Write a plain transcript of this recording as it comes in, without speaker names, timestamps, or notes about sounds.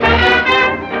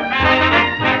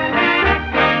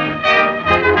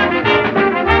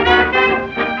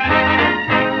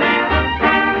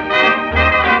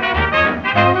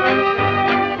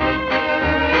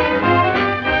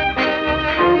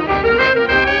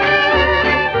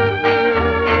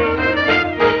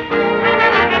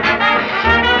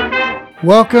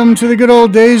Welcome to the Good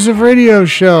Old Days of Radio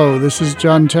show. This is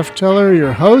John Tefteller,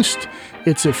 your host.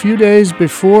 It's a few days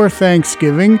before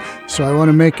Thanksgiving, so I want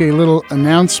to make a little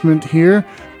announcement here.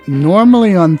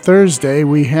 Normally on Thursday,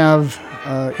 we have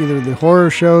either the horror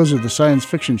shows or the science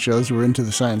fiction shows. We're into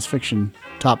the science fiction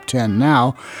top 10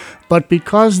 now. But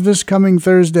because this coming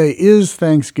Thursday is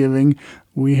Thanksgiving,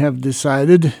 we have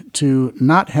decided to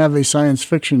not have a science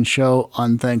fiction show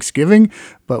on Thanksgiving,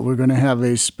 but we're going to have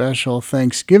a special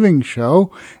Thanksgiving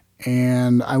show.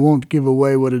 And I won't give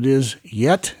away what it is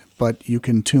yet, but you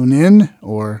can tune in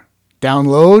or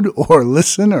download or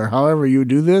listen or however you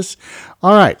do this.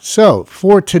 All right, so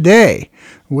for today,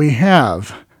 we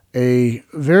have a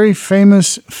very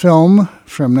famous film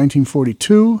from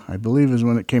 1942, I believe is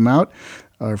when it came out,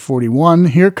 or 41.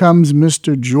 Here Comes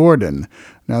Mr. Jordan.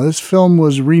 Now, this film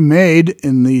was remade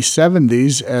in the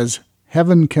 70s as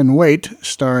Heaven Can Wait,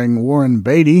 starring Warren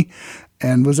Beatty,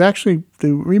 and the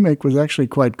remake was actually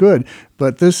quite good.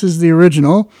 But this is the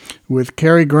original with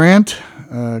Cary Grant,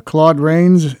 Claude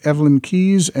Rains, Evelyn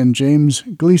Keyes, and James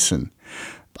Gleason.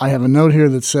 I have a note here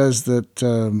that says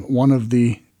that one of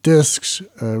the discs,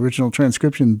 original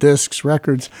transcription discs,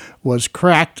 records, was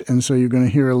cracked, and so you're going to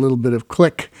hear a little bit of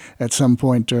click at some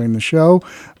point during the show.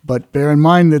 But bear in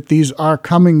mind that these are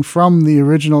coming from the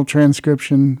original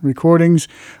transcription recordings.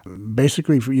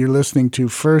 Basically, you're listening to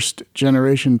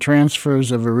first-generation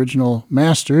transfers of original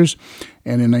masters.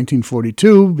 And in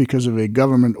 1942, because of a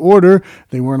government order,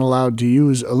 they weren't allowed to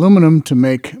use aluminum to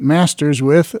make masters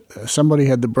with. Somebody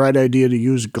had the bright idea to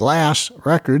use glass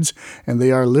records, and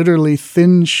they are literally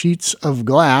thin sheets of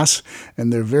glass,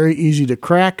 and they're very easy to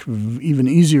crack, even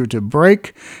easier to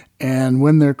break. And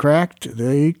when they're cracked,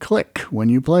 they click when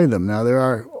you play them. Now, there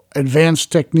are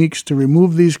advanced techniques to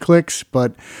remove these clicks,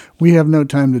 but we have no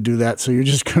time to do that, so you're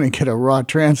just going to get a raw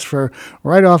transfer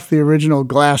right off the original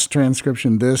glass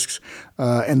transcription discs.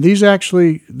 And this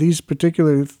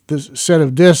set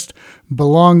of discs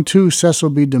belong to Cecil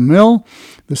B. DeMille.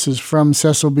 This is from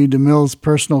Cecil B. DeMille's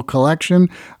personal collection.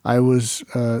 I was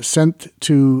sent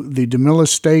to the DeMille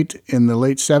estate in the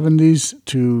late 70s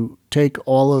to take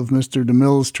all of Mr.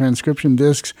 DeMille's transcription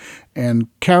discs and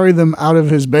carry them out of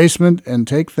his basement and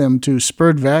take them to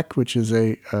Spurdvac, which is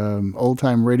a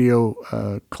old-time radio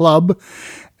club.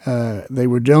 They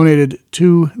were donated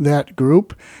to that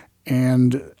group,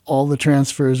 and all the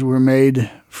transfers were made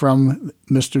from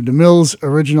Mr. DeMille's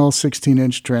original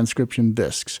 16-inch transcription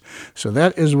discs. So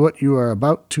that is what you are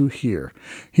about to hear.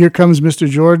 Here Comes Mr.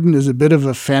 Jordan is a bit of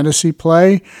a fantasy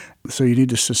play, so you need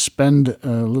to suspend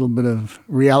a little bit of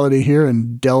reality here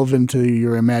and delve into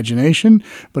your imagination.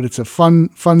 But it's a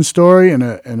fun story and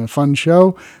a fun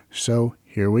show. So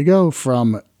here we go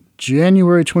from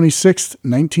January 26th,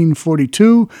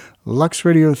 1942, Lux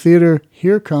Radio Theater.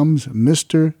 Here Comes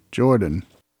Mr. Jordan.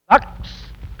 Lux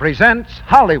presents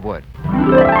Hollywood.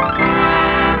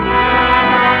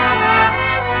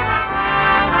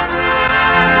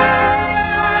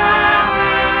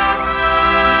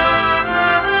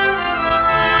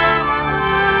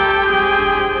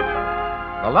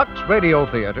 The Lux Radio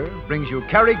Theater brings you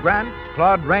Cary Grant,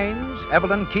 Claude Rains,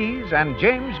 Evelyn Keyes, and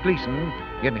James Gleason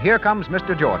in Here Comes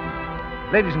Mr. Jordan.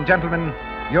 Ladies and gentlemen,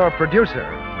 your producer,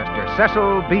 Mr.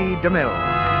 Cecil B.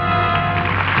 DeMille.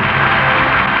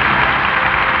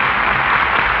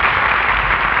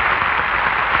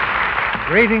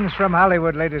 Greetings from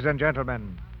Hollywood, ladies and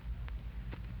gentlemen.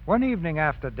 One evening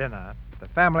after dinner, the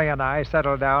family and I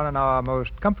settled down in our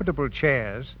most comfortable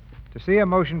chairs to see a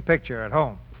motion picture at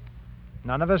home.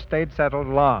 None of us stayed settled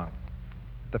long.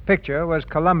 The picture was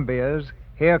Columbia's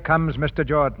Here Comes Mr.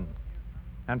 Jordan.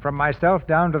 And from myself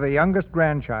down to the youngest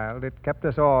grandchild, it kept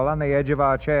us all on the edge of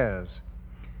our chairs,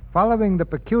 following the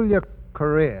peculiar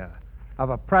career of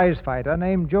a prize fighter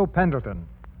named Joe Pendleton,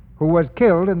 who was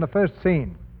killed in the first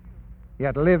scene,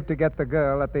 yet lived to get the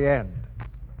girl at the end,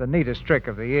 the neatest trick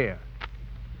of the year.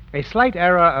 A slight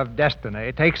error of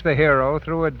destiny takes the hero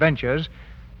through adventures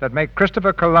that make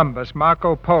Christopher Columbus,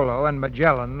 Marco Polo, and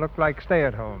Magellan look like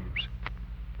stay-at-homes.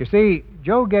 You see,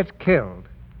 Joe gets killed,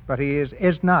 but he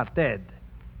is not dead,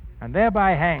 and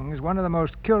thereby hangs one of the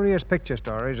most curious picture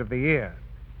stories of the year.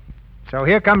 So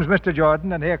here comes Mr.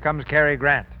 Jordan, and here comes Cary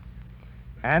Grant.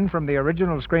 And from the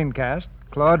original screencast,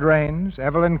 Claude Rains,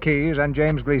 Evelyn Keyes, and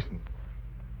James Gleason.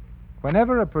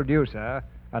 Whenever a producer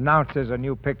announces a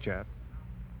new picture,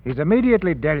 he's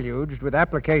immediately deluged with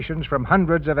applications from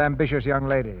hundreds of ambitious young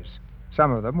ladies,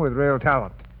 some of them with real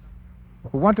talent,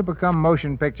 who want to become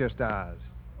motion picture stars.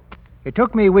 It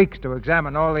took me weeks to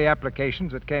examine all the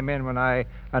applications that came in when I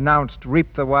announced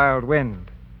Reap the Wild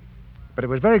Wind. But it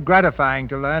was very gratifying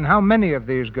to learn how many of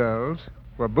these girls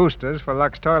were boosters for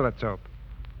Lux toilet soap.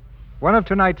 One of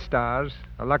tonight's stars,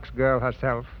 a Lux girl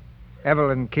herself,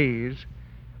 Evelyn Keyes,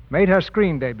 made her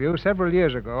screen debut several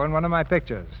years ago in one of my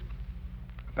pictures.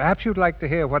 Perhaps you'd like to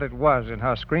hear what it was in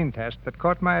her screen test that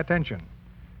caught my attention.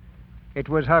 It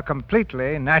was her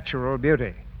completely natural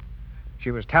beauty.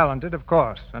 She was talented, of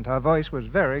course, and her voice was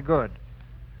very good.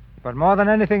 But more than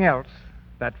anything else,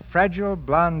 that fragile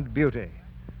blonde beauty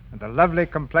and the lovely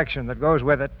complexion that goes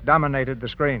with it dominated the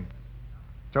screen.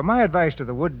 So my advice to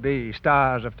the would-be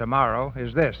stars of tomorrow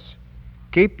is this: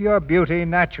 keep your beauty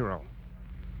natural.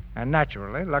 And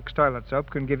naturally, Lux Toilet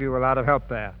Soap can give you a lot of help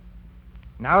there.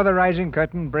 Now the rising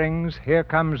curtain brings Here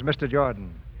Comes Mr.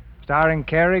 Jordan, starring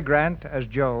Cary Grant as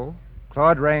Joe,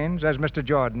 Claude Rains as Mr.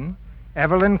 Jordan,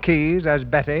 Evelyn Keyes as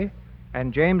Betty,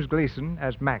 and James Gleason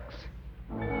as Max.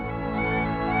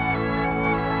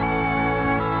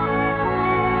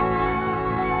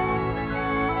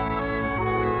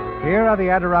 Here are the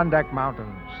Adirondack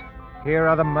Mountains. Here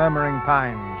are the murmuring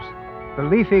pines, the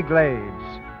leafy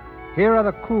glades. Here are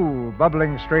the cool,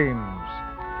 bubbling streams.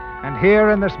 And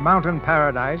here in this mountain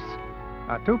paradise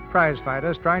are two prize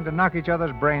fighters trying to knock each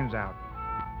other's brains out.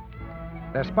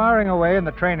 They're sparring away in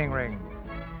the training ring.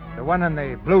 The one in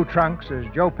the blue trunks is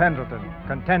Joe Pendleton,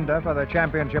 contender for the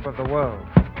championship of the world.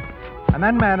 And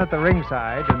that man at the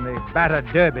ringside in the battered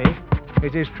derby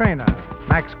is his trainer,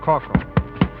 Max Corkle.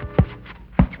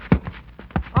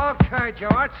 Okay, Joe,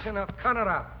 that's enough. Cut it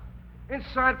up.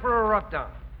 Inside for a rub-down.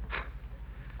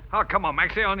 Oh, come on,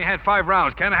 Max. They only had 5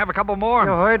 rounds. Can't I have a couple more? You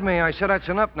heard me. I said that's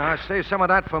enough now. Save some of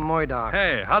that for Murdoch.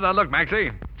 Hey, how'd that look, Maxie?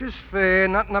 Just fair,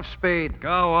 not enough speed.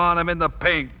 Go on, I'm in the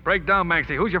pink. Break down,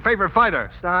 Maxie. Who's your favorite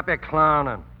fighter? Stop your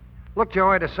clowning. Look,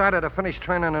 Joe, I decided to finish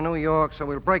training in New York, so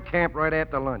we'll break camp right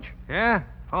after lunch. Yeah?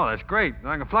 Oh, that's great.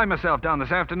 I can fly myself down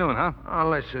this afternoon, huh? Oh,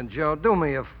 listen, Joe, do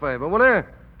me a favor, will you?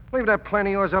 Leave that plane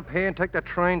of yours up here and take the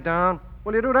train down.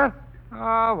 Will you do that?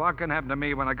 Oh, what can happen to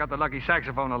me when I got the lucky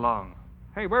saxophone along?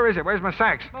 Hey, where is it? Where's my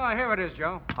sax? Oh, here it is,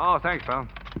 Joe. Oh, thanks, pal.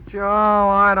 Joe,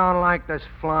 I don't like this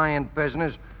flying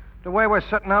business. The way we're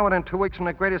sitting out within 2 weeks from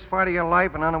the greatest fight of your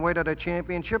life and on the way to the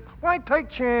championship, why take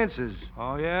chances?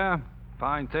 Oh, yeah?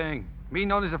 Fine thing. Me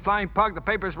known as the Flying Pug, the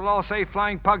papers will all say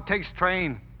Flying Pug takes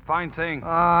train. Fine thing.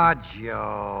 Ah,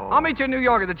 Joe. I'll meet you in New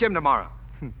York at the gym tomorrow.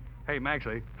 Hey,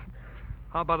 Maxie,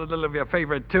 how about a little of your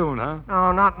favorite tune, huh?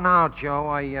 Oh, not now, Joe.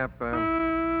 Oh,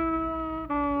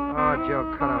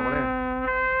 Joe, cut out, will you?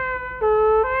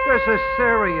 This is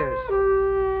serious.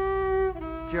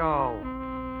 Joe.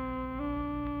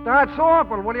 That's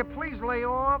awful. Will you please lay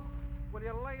off? Will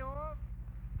you lay off?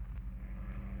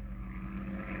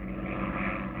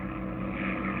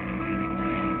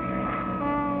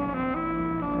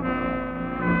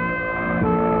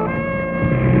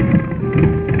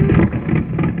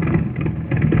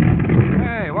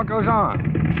 Hey, what goes on?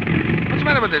 What's the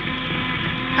matter with this?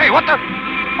 Hey, what the?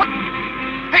 What?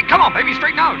 Hey, come on, baby,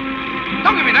 straighten out.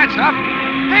 Don't give me that stuff.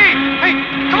 Hey,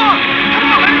 come on,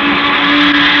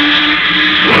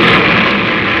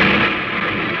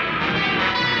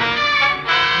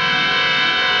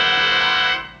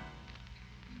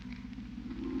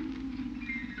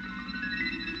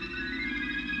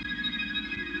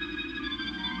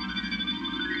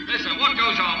 Listen, what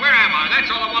goes on? Where am I?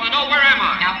 That's all I want to know. Where am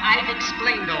I? Now, I've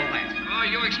explained all that. Oh,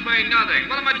 you explain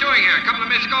nothing. What am I doing here? A couple of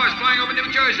missed cars flying over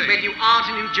New Jersey. Well, you aren't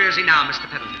in New Jersey now, Mr.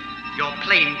 Pendleton. Your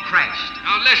plane crashed.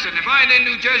 Now, listen, if I ain't in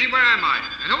New Jersey, where am I?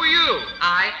 And who are you?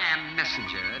 I am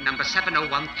messenger number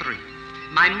 7013.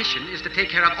 My mission is to take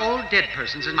care of all dead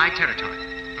persons in my territory.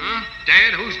 Huh?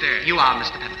 Dead? Who's dead? You are,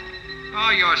 Mr. Pendleton.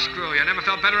 Oh, you're screwy. I never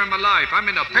felt better in my life. I'm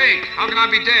in the pink. How can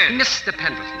I be dead? Mr.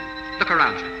 Pendleton, look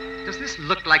around you. Does this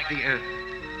look like the Earth?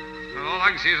 All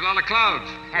I can see is a lot of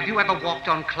clouds. Have you ever walked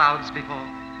on clouds before?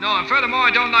 No, and furthermore,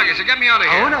 I don't like it, so get me out of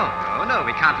here. Oh, no.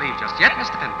 We can't leave just yet,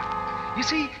 Mr. Pendleton. You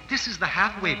see, this is the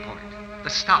halfway point, the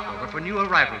stopover for new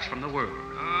arrivals from the world.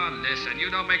 Oh, listen, you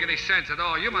don't make any sense at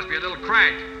all. You must be a little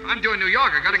cracked. I'm doing New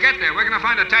York. I gotta get there. Where can I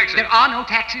find a taxi? There are no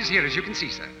taxis here, as you can see,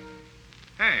 sir.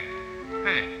 Hey.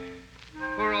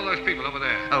 Who are all those people over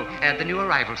there? Oh, the new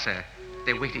arrivals, sir.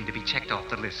 They're waiting to be checked off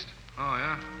the list. Oh,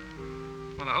 yeah?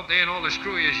 Well, I hope they ain't all as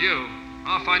screwy as you.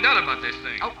 I'll find out about this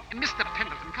thing. Oh, Mr.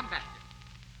 Pendleton, come back.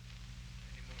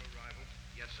 Any more arrivals?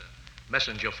 Yes, sir.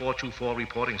 Messenger 424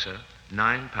 reporting, sir.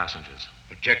 9 passengers.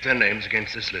 Check their names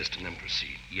against this list and then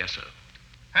proceed. Yes, sir.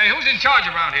 Hey, who's in charge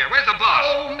around here? Where's the boss?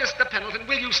 Oh, Mr. Pendleton,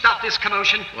 will you stop this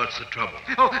commotion? What's the trouble?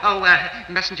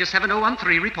 Messenger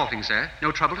 7013 reporting, sir.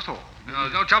 No trouble at all. No,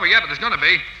 there's no trouble yet, but there's gonna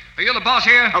be. Are you the boss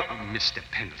here? Oh, Mr.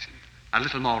 Pendleton, a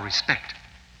little more respect.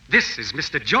 This is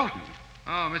Mr. Jordan.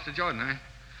 Oh, Mr. Jordan, eh?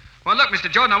 Well, look, Mr.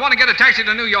 Jordan, I want to get a taxi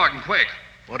to New York and quick.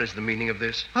 What is the meaning of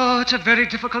this? Oh, it's a very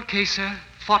difficult case, sir.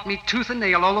 Fought me tooth and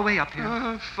nail all the way up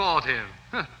here. Fought him.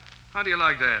 Huh. How do you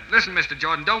like that? Listen, Mr.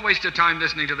 Jordan, don't waste your time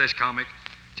listening to this comic.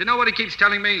 Do you know what he keeps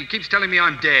telling me? He keeps telling me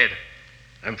I'm dead.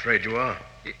 I'm afraid you are.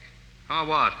 Oh,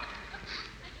 what?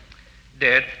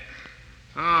 Dead.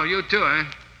 Oh, you too, eh?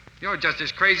 You're just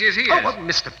as crazy as he is. Oh, well,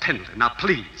 Mr. Pendleton, now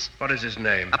please. What is his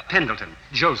name? Pendleton.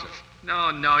 Joseph.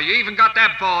 No, you even got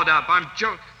that balled up. I'm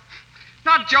Joe...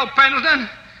 Not Joe Pendleton.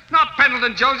 Not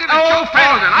Pendleton Joseph. It's Joe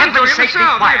Pendleton. I'm doing it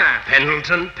myself. Look at that.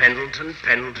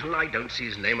 Pendleton. I don't see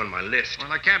his name on my list.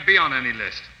 Well, I can't be on any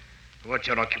list. What's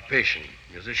your occupation?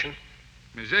 Musician?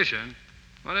 Musician?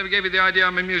 Whatever gave you the idea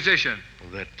I'm a musician?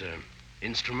 Well, that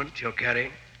instrument you're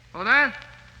carrying? Oh, that?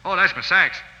 Oh, that's my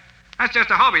sax. That's just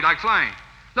a hobby like flying.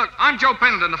 Look, I'm Joe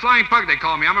Pendleton, the flying pug they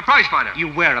call me. I'm a prize fighter.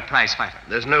 You were a prize fighter.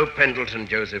 There's no Pendleton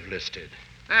Joseph listed.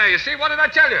 There, you see? What did I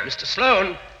tell you? Mr.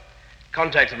 Sloan,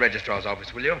 contact the registrar's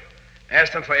office, will you?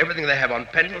 Ask them for everything they have on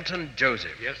Pendleton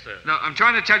Joseph. Yes, sir. No, I'm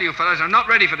trying to tell you, fellas, I'm not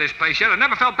ready for this place yet. I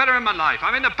never felt better in my life.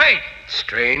 I'm in the pink.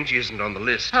 Strange he isn't on the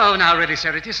list. Oh, now, really,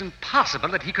 sir, it isn't possible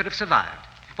that he could have survived.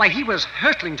 Why, he was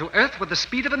hurtling to Earth with the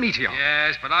speed of a meteor.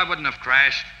 Yes, but I wouldn't have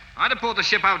crashed. I'd have pulled the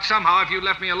ship out somehow if you'd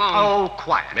left me alone. Oh,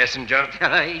 quiet. Messenger?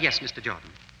 Yes, Mr. Jordan.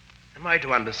 Am I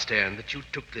to understand that you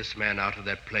took this man out of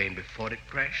that plane before it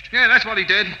crashed? Yeah, that's what he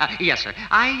did. Yes, sir.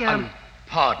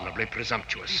 Unpardonably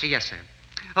presumptuous. Yes, sir.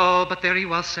 Oh, but there he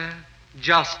was, sir.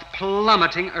 Just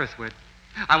plummeting earthward.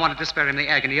 I wanted to spare him the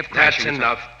agony of crashing. That's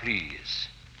enough, please.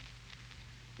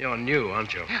 You're new,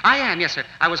 aren't you? I am, yes, sir.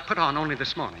 I was put on only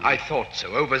this morning. I thought so.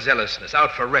 Overzealousness,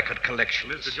 out for record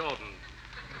collections. Mr. Jordan.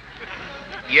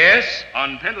 Yes?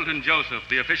 On Pendleton Joseph,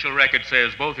 the official record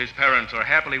says both his parents are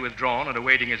happily withdrawn and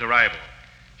awaiting his arrival.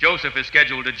 Joseph is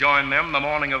scheduled to join them the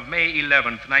morning of May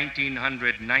 11th,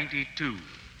 1992.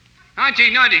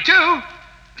 1992?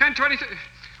 1023?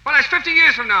 Well, that's 50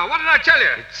 years from now. What did I tell you?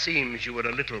 It seems you were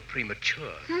a little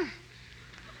premature.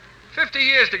 50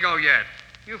 years to go yet.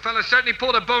 You fellas certainly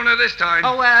pulled a boner this time.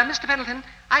 Oh, Mr. Pendleton,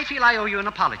 I feel I owe you an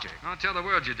apology. I'll tell the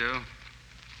world you do.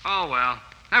 Oh, well.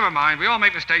 Never mind. We all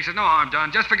make mistakes. There's no harm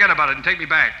done. Just forget about it and take me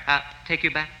back. Take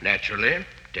you back? Naturally.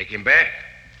 Take him back.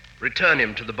 Return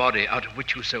him to the body out of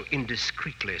which you so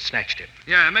indiscreetly snatched him.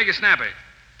 Yeah, make it snappy.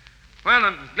 Well,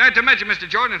 I'm glad to meet you, Mr.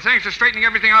 Jordan, and thanks for straightening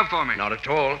everything out for me. Not at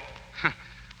all.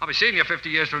 I'll be seeing you 50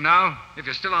 years from now, if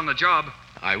you're still on the job.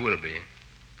 I will be.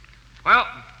 Well,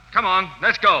 come on.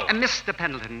 Let's go. Mr.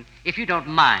 Pendleton, if you don't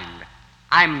mind,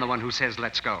 I'm the one who says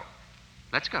let's go.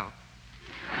 Let's go.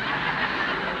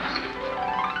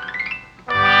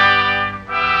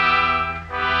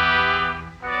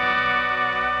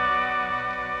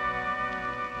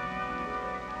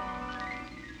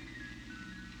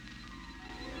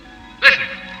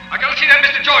 See that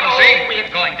Mr. Jordan, see? We're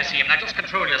going to see him. Now, just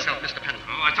control yourself, Mr. Pendleton.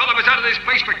 Oh, I thought I was out of this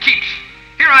place for keeps.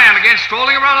 Here I am again,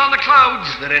 strolling around on the clouds.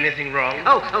 Is there anything wrong?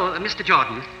 Mr.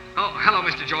 Jordan. Oh, hello,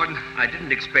 Mr. Jordan. I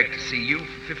didn't expect to see you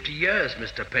for 50 years,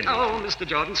 Mr. Pendleton. Oh, Mr.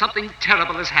 Jordan, something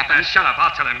terrible has happened. Shut up.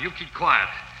 I'll tell him. You keep quiet.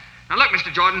 Now, look,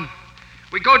 Mr. Jordan.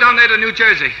 We go down there to New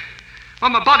Jersey. Well,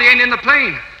 my body ain't in the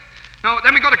plane. No,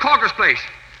 then we go to Corker's place.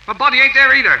 My body ain't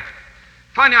there either.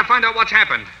 Finally, I find out what's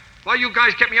happened. While you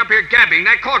guys kept me up here gabbing,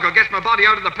 that Corker gets my body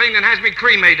out of the plane and has me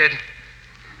cremated.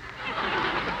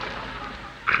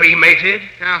 Cremated?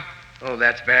 Yeah. Oh,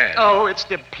 that's bad. Oh, it's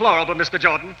deplorable, Mr.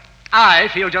 Jordan. I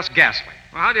feel just ghastly.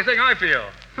 Well, how do you think I feel?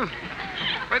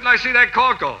 Wait till I see that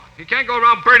Corker. He can't go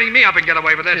around burning me up and get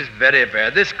away with it. This is very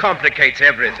bad. This complicates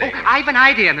everything. Oh, I've an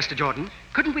idea, Mr. Jordan.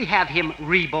 Couldn't we have him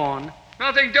reborn?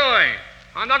 Nothing doing.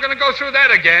 I'm not going to go through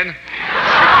that again.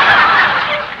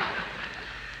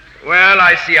 Well,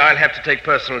 I see I'll have to take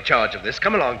personal charge of this.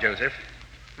 Come along, Joseph.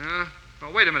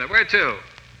 Well, wait a minute. Where to?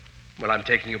 Well, I'm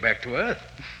taking you back to Earth.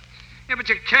 Yeah, but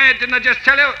you can't. Didn't I just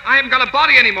tell you? I haven't got a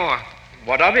body anymore.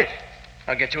 What of it?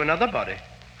 I'll get you another body.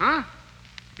 Huh?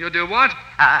 You'll do what?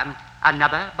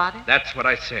 Another body? That's what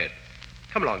I said.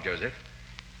 Come along, Joseph.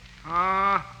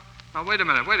 Now, wait a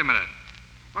minute.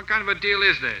 What kind of a deal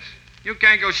is this? You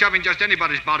can't go shoving just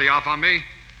anybody's body off on me.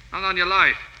 Not on your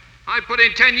life. I put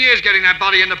in 10 years getting that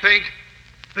body in the pink.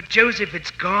 But, Joseph,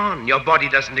 it's gone. Your body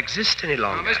doesn't exist any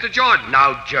longer. Now, Mr. Jordan.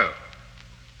 Now, Joe,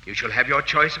 you shall have your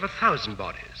choice of 1,000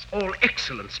 bodies, all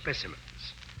excellent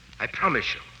specimens. I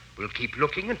promise you, we'll keep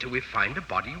looking until we find a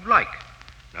body you like.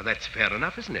 Now, that's fair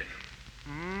enough, isn't it?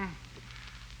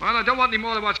 Well, I don't want any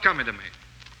more than what's coming to me.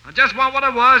 I just want what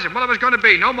I was and what I was going to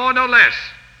be, no more, no less.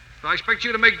 So I expect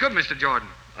you to make good, Mr. Jordan.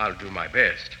 I'll do my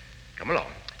best. Come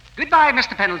along. Goodbye,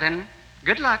 Mr. Pendleton.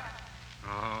 Good luck.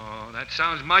 Oh, that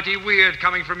sounds mighty weird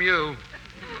coming from you.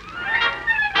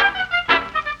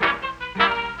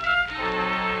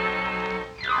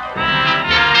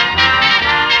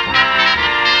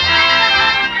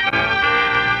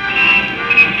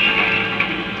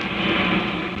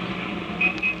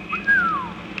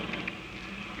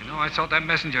 thought that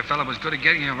messenger fella was good at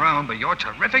getting around, but you're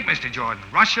terrific, Mr. Jordan.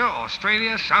 Russia,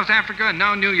 Australia, South Africa, and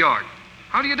now New York.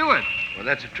 How do you do it? Well,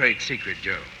 that's a trade secret,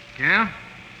 Joe. Yeah?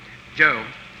 Joe,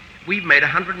 we've made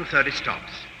 130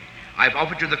 stops. I've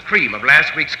offered you the cream of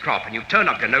last week's crop, and you turn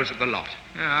up your nose at the lot.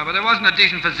 Yeah, but there wasn't a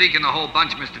decent physique in the whole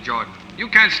bunch, Mr. Jordan. You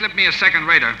can't slip me a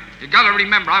second-rater. You gotta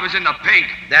remember I was in the pink.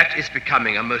 That is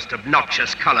becoming a most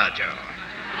obnoxious color, Joe.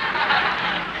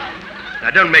 Now,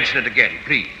 don't mention it again,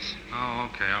 please. Oh,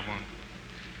 okay, I won't.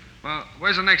 Well,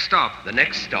 where's the next stop? The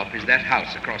next stop is that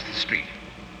house across the street.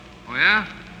 Oh, yeah?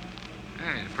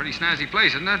 Hey, it's a pretty snazzy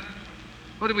place, isn't it?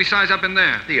 Who did we size up in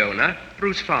there? The owner,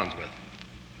 Bruce Farnsworth.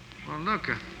 Well, look,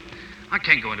 I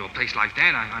can't go into a place like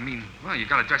that. I mean, well, you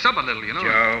gotta dress up a little, you know.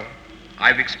 Joe,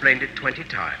 I've explained it 20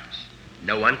 times.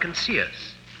 No one can see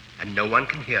us, and no one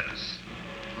can hear us.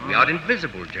 We are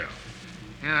invisible, Joe.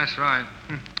 Yeah, that's right.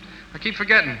 I keep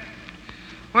forgetting.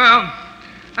 Well,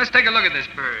 let's take a look at this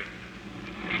bird.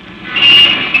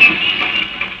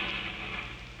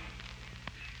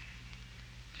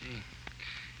 Gee,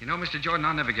 you know, Mr. Jordan,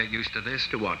 I'll never get used to this.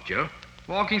 To what, Joe?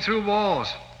 Walking through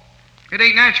walls. It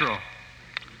ain't natural.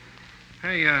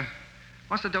 Hey,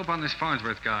 what's the dope on this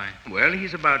Farnsworth guy? Well,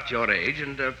 he's about your age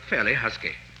and fairly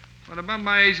husky. Well, about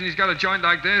my age and he's got a joint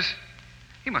like this?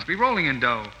 He must be rolling in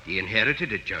dough. He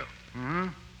inherited it, Joe.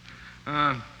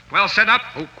 Well set up?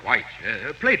 Oh, quite.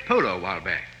 Played polo a while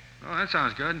back. Oh, that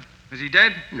sounds good. Is he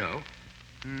dead? No.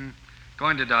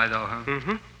 Going to die, though, huh?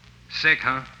 Mm-hmm. Sick,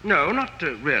 huh? No, not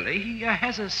really. He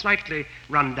has a slightly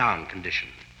run-down condition.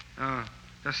 Oh,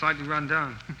 just slightly run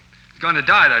down. He's going to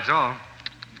die, that's all.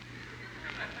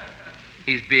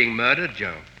 He's being murdered,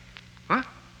 Joe. What?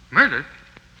 Murdered?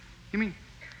 You mean...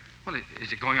 Well,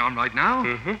 is it going on right now?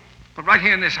 Mm-hmm. But right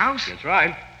here in this house? That's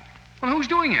right. Well, who's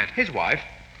doing it? His wife.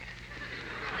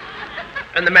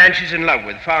 And the man she's in love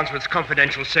with, Farnsworth's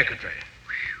confidential secretary.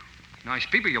 Nice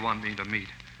people you want me to meet.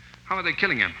 How are they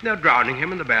killing him? They're drowning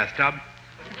him in the bathtub.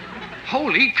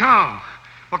 Holy cow!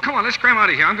 Well, come on, let's scram out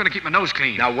of here. I'm going to keep my nose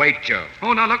clean. Now, wait, Joe.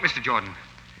 Oh, now, look, Mr. Jordan.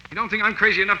 You don't think I'm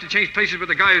crazy enough to change places with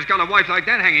a guy who's got a wife like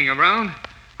that hanging around?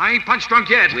 I ain't punch drunk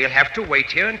yet. We'll have to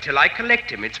wait here until I collect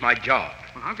him. It's my job.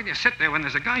 Well, how can you sit there when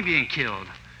there's a guy being killed?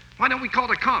 Why don't we call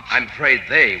the cops? I'm afraid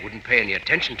they wouldn't pay any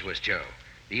attention to us, Joe.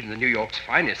 Even the New York's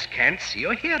finest can't see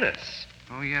or hear us.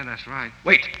 Oh, yeah, that's right.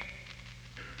 Wait.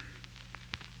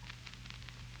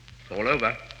 It's all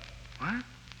over. What?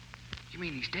 You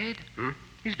mean he's dead?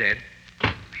 He's dead.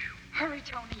 Hurry,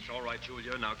 Tony. It's all right,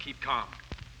 Julia. Now keep calm.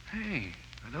 Hey,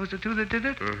 are those the two that did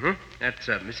it? Mm-hmm. That's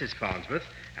Mrs. Farnsworth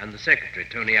and the secretary,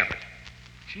 Tony Abbott.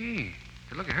 Gee,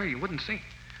 to look at her, you wouldn't think.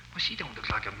 Well, she don't look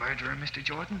like a murderer, Mr.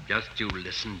 Jordan. Just you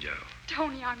listen, Joe.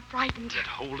 Tony, I'm frightened. Get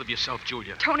hold of yourself,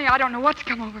 Julia. Tony, I don't know what's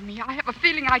come over me. I have a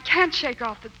feeling I can't shake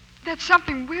off that there's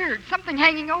something weird, something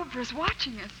hanging over us,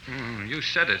 watching us. You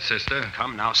said it, sister.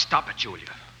 Come now, stop it, Julia.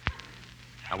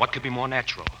 Now, what could be more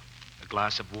natural? A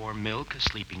glass of warm milk, a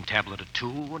sleeping tablet or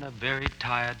two, and a very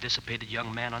tired, dissipated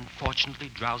young man unfortunately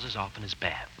drowses off in his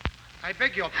bath. I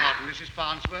beg your pardon, Mrs.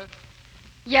 Farnsworth.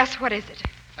 Yes, what is it?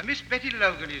 Miss Betty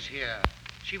Logan is here.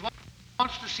 She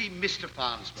wants to see Mr.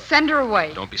 Farnsworth. Send her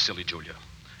away. Don't be silly, Julia.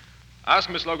 Ask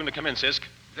Miss Logan to come in, Sisk.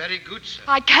 Very good, sir.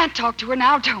 I can't talk to her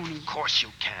now, Tony. Of course you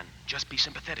can. Just be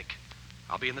sympathetic.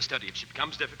 I'll be in the study. If she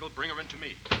becomes difficult, bring her in to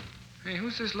me. Hey,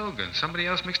 who's this Logan? Somebody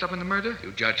else mixed up in the murder?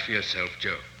 You judge for yourself,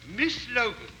 Joe. Miss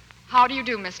Logan. How do you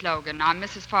do, Miss Logan? I'm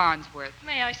Mrs. Farnsworth.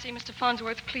 May I see Mr.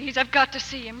 Farnsworth, please? I've got to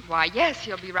see him. Why, yes,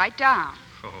 he'll be right down.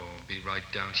 Oh, be right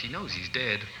down. She knows he's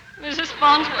dead. Mrs.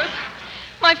 Farnsworth,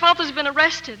 my father's been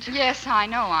arrested. Yes, I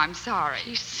know. I'm sorry.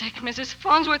 He's sick, Mrs.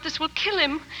 Farnsworth. This will kill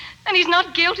him. And he's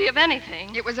not guilty of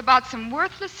anything. It was about some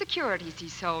worthless securities he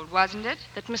sold, wasn't it?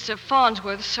 That Mr.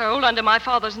 Farnsworth sold under my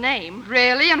father's name.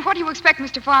 Really? And what do you expect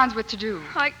Mr. Farnsworth to do?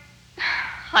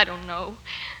 I don't know.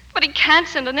 But he can't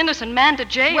send an innocent man to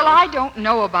jail. Well, I don't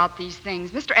know about these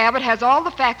things. Mr. Abbott has all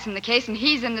the facts in the case, and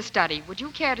he's in the study. Would you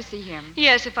care to see him?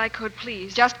 Yes, if I could,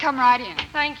 please. Just come right in.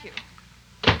 Thank you.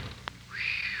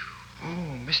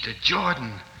 Oh, Mr.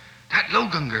 Jordan. That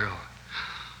Logan girl.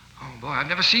 Oh, boy, I've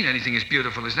never seen anything as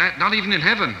beautiful as that. Not even in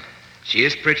heaven. She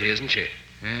is pretty, isn't she?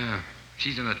 Yeah.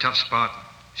 She's in a tough spot.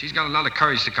 She's got a lot of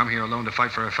courage to come here alone to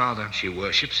fight for her father. She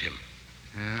worships him.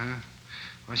 Yeah.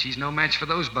 Well, she's no match for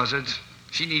those buzzards.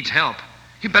 She needs help.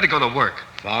 You better go to work.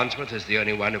 Farnsworth is the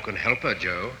only one who can help her,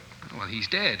 Joe. Well, he's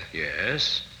dead.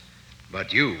 Yes.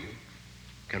 But you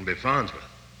can be Farnsworth.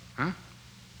 Huh?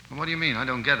 Well, what do you mean? I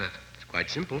don't get it. It's quite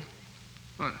simple.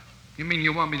 What? You mean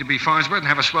you want me to be Farnsworth and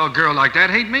have a swell girl like that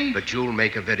hate me? But you'll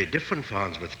make a very different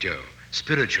Farnsworth, Joe.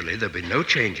 Spiritually, there'll be no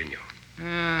change in you.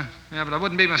 Yeah, but I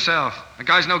wouldn't be myself. A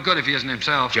guy's no good if he isn't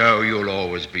himself. Joe, you'll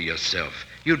always be yourself.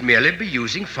 You'd merely be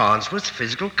using Farnsworth's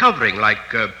physical covering,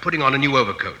 like putting on a new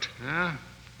overcoat. Yeah?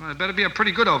 Well, it better be a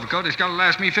pretty good overcoat. It's got to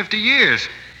last me 50 years.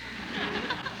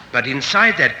 But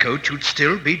inside that coat, you'd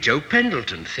still be Joe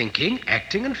Pendleton, thinking,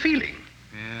 acting, and feeling.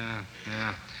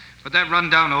 Yeah. But that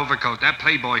run-down overcoat, that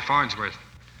playboy Farnsworth,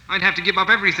 I'd have to give up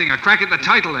everything, a crack at the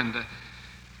title, and...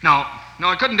 No,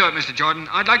 I couldn't do it, Mr. Jordan.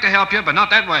 I'd like to help you, but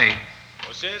not that way.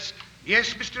 Oh, sis?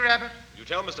 Yes, Mr. Abbott? You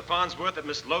tell Mr. Farnsworth that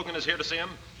Miss Logan is here to see him?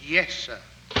 Yes, sir.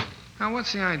 Now,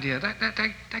 what's the idea?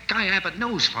 That guy Abbott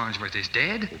knows Farnsworth is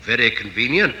dead. Oh, very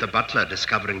convenient, the butler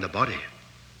discovering the body.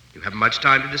 You haven't much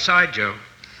time to decide, Joe.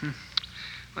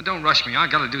 Well, don't rush me. I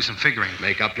got to do some figuring.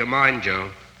 Make up your mind,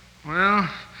 Joe. Well,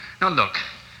 now look.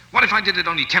 What if I did it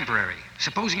only temporary?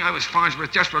 Supposing I was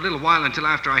Farnsworth just for a little while until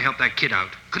after I helped that kid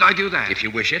out. Could I do that? If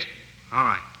you wish it. All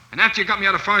right. And after you got me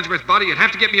out of Farnsworth's body, you'd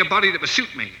have to get me a body that would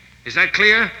suit me. Is that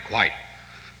clear? Quite.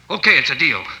 Okay, it's a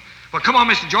deal. Well, come on,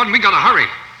 Mr. Jordan. We got to hurry.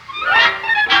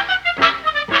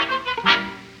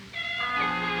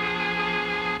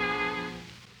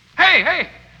 Hey!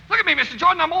 Look at me, Mr.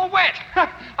 Jordan. I'm all wet.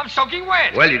 I'm soaking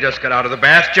wet. Well, you just got out of the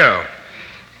bath, Joe.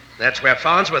 That's where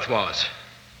Farnsworth was.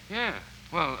 Yeah.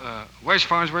 Well, where's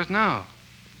Farnsworth now?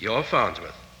 You're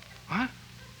Farnsworth. What?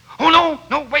 Oh,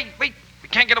 no, wait. We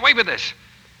can't get away with this.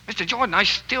 Mr. Jordan, I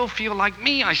still feel like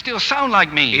me. I still sound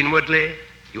like me. Inwardly,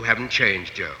 you haven't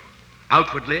changed, Joe.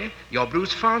 Outwardly, you're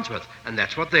Bruce Farnsworth, and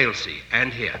that's what they'll see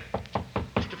and hear.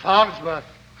 Mr. Farnsworth,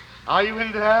 are you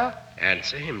in there?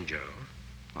 Answer him, Joe.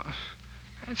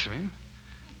 Answer him?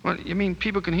 What, you mean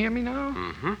people can hear me now?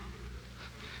 Mm-hmm.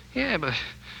 Yeah, but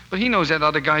he knows that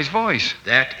other guy's voice.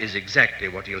 That is exactly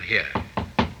what he'll hear.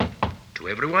 To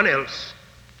everyone else,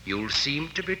 you'll seem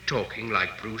to be talking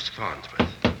like Bruce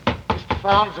Farnsworth. Mr.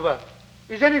 Farnsworth,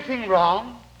 is anything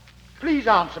wrong? Please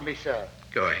answer me, sir.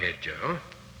 Go ahead, Joe.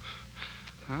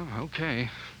 Oh, okay.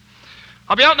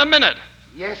 I'll be out in a minute.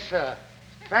 Yes, sir.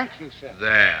 Thank you, sir.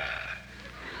 There.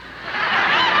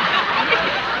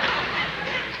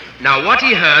 Now, what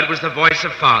he heard was the voice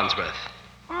of Farnsworth.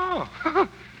 Oh,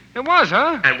 it was,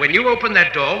 huh? And when you open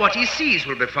that door, what he sees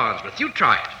will be Farnsworth. You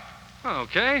try it.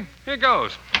 Okay, here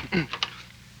goes.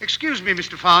 Excuse me,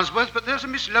 Mr. Farnsworth, but there's a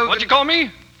Miss Logan... What'd you call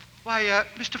me? Why,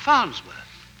 Mr. Farnsworth.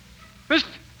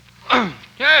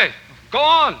 Hey, go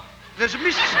on. There's a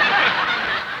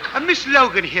Miss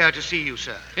Logan here to see you,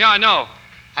 sir. Yeah, I know.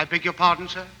 I beg your pardon,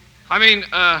 sir? I mean,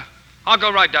 I'll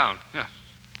go right down. Yeah.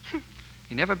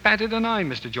 He never batted an eye,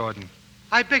 Mr. Jordan.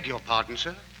 I beg your pardon,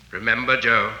 sir? Remember,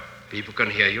 Joe, people can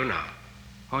hear you now.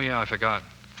 Oh, yeah, I forgot.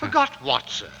 Forgot what,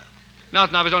 sir?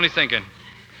 Nothing, I was only thinking.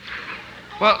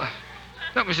 Well,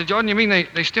 look, Mr. Jordan, you mean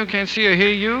they still can't see or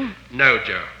hear you? No,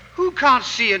 Joe. Who can't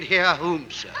see and hear whom,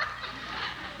 sir?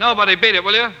 Nobody, beat it,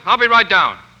 will you? I'll be right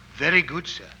down. Very good,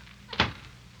 sir.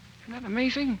 Isn't that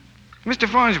amazing? Mr.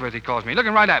 Farnsworth, he calls me,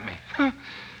 looking right at me.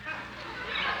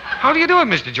 How do you do it,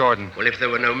 Mr. Jordan? Well, if there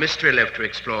were no mystery left to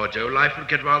explore, Joe, life would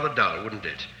get rather dull, wouldn't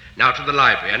it? Now to the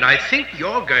library, and I think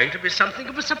you're going to be something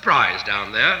of a surprise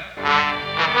down there.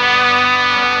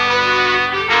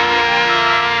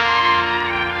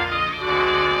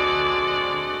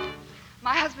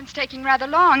 My husband's taking rather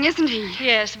long, isn't he?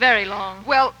 Yes, very long.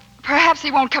 Well, perhaps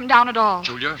he won't come down at all.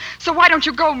 Julia? So why don't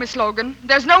you go, Miss Logan?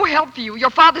 There's no help for you. Your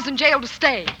father's in jail to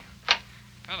stay.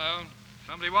 Hello.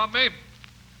 Somebody want me?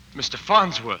 Mr.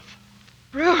 Farnsworth.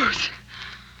 Bruce.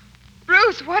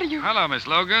 Bruce, what are you... Hello, Miss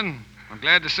Logan. I'm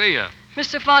glad to see you.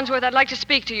 Mr. Farnsworth, I'd like to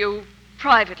speak to you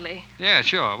privately. Yeah,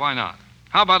 sure. Why not?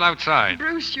 How about outside?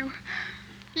 Bruce, you...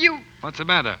 What's the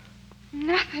matter?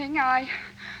 Nothing. I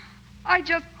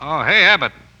just... Oh, hey,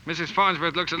 Abbott. Mrs.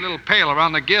 Farnsworth looks a little pale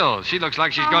around the gills. She looks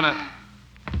like she's gonna...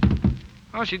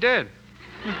 Oh, she did.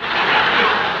 Well,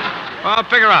 I'll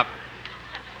pick her up.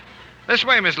 This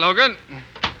way, Miss Logan.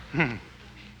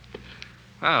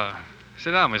 Oh,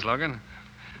 sit down, Miss Logan.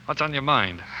 What's on your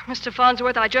mind? Mr.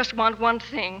 Farnsworth, I just want one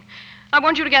thing. I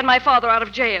want you to get my father out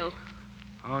of jail.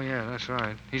 Oh, yeah, that's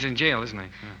right. He's in jail, isn't he?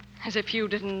 Yeah. As if you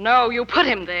didn't know. You put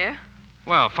him there.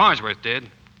 Well, Farnsworth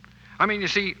did. I mean, you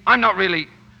see, I'm not really...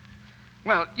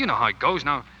 Well, you know how it goes.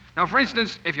 Now, for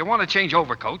instance, if you want to change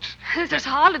overcoats... This is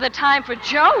hardly the time for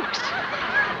jokes.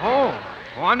 Oh,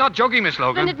 I'm not joking, Miss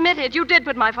Logan. Then admit it. You did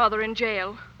put my father in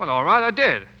jail. Well, all right, I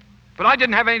did. But I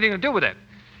didn't have anything to do with it.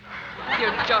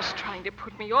 You're just trying to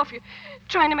put me off. You're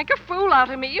trying to make a fool out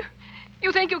of me.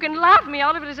 You think you can laugh me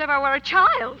out of it as if I were a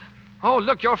child. Oh,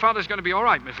 look, your father's going to be all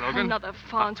right, Miss Logan. Another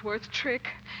Farnsworth trick.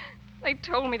 They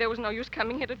told me there was no use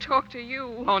coming here to talk to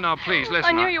you. Oh, now, please, listen.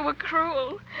 I knew you were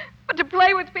cruel. But to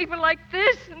play with people like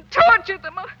this and torture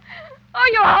them... Oh,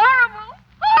 you're horrible.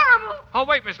 Horrible. Oh,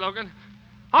 wait, Miss Logan.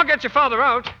 I'll get your father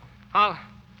out.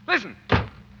 Listen.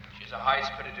 She's She's a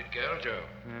high-spirited girl, Joe.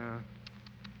 Yeah.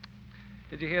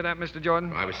 Did you hear that, Mr.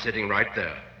 Jordan? I was sitting right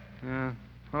there. Yeah.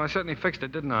 Well, I certainly fixed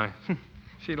it, didn't I?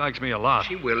 She likes me a lot.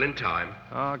 She will in time.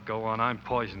 Oh, go on. I'm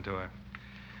poison to her.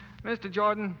 Mr.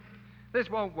 Jordan, this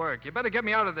won't work. You better get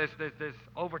me out of this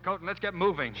overcoat and let's get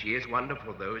moving. She is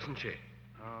wonderful, though, isn't she?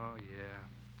 Oh,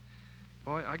 yeah.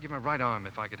 Boy, I'd give my right arm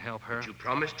if I could help her. But you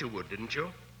promised you would, didn't you?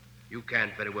 You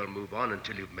can't very well move on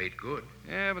until you've made good.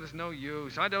 Yeah, but it's no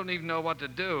use. I don't even know what to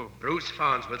do. Bruce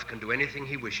Farnsworth can do anything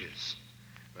he wishes.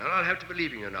 Well, I'll have to be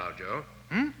leaving you now, Joe.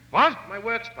 What? My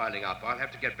work's piling up. I'll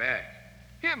have to get back.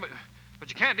 Yeah, but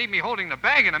you can't leave me holding the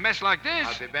bag in a mess like this.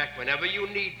 I'll be back whenever you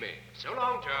need me. So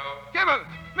long, Joe. Yeah, but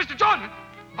Mr. Jordan!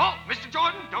 Oh, Mr.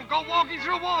 Jordan, don't go walking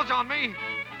through walls on me.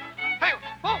 Hey,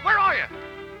 oh, where are you?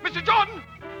 Mr. Jordan!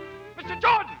 Mr.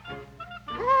 Jordan!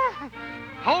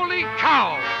 Holy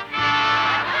cow!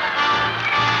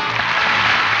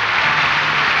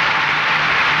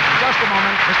 In just a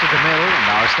moment, Mr. DeMille and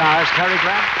our stars Cary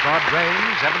Grant, Claude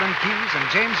Rains, Evelyn Keyes, and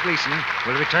James Gleason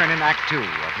will return in Act Two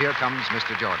of Here Comes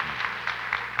Mr. Jordan.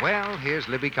 Well, here's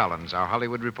Libby Collins, our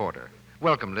Hollywood reporter.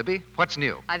 Welcome, Libby. What's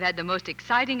new? I've had the most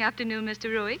exciting afternoon,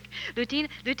 Mr. Ruick.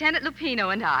 Lieutenant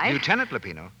Lupino and I... Lieutenant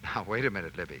Lupino? Now, wait a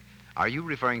minute, Libby. Are you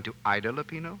referring to Ida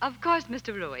Lupino? Of course,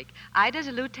 Mr. Ruick. Ida's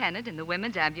a lieutenant in the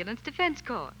Women's Ambulance Defense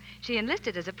Corps. She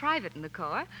enlisted as a private in the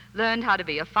Corps, learned how to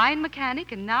be a fine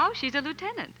mechanic, and now she's a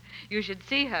lieutenant. You should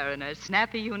see her in her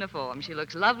snappy uniform. She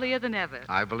looks lovelier than ever.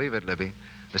 I believe it, Libby.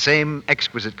 The same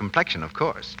exquisite complexion, of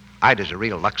course. Ida's a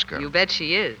real Lux girl. You bet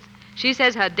she is. She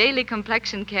says her daily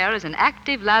complexion care is an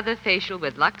active lather facial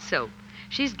with Lux soap.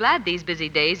 She's glad these busy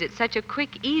days it's such a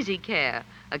quick, easy care,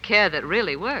 a care that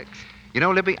really works. You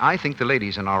know, Libby, I think the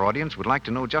ladies in our audience would like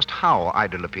to know just how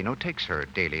Ida Lupino takes her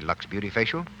daily Lux Beauty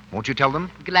facial. Won't you tell them?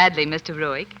 Gladly, Mr.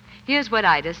 Ruick. Here's what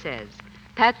Ida says.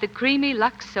 Pat the creamy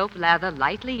Lux soap lather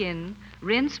lightly in,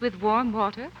 rinse with warm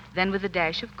water, then with a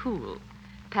dash of cool.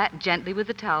 Pat gently with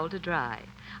the towel to dry.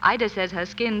 Ida says her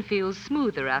skin feels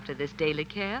smoother after this daily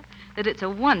care, that it's a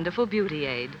wonderful beauty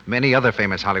aid. Many other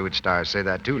famous Hollywood stars say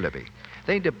that too, Libby.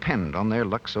 They depend on their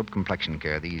Lux soap complexion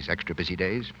care these extra busy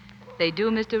days. They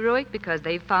do, Mr. Ruick, because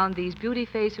they've found these beauty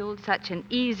facials such an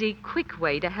easy, quick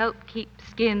way to help keep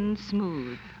skin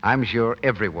smooth. I'm sure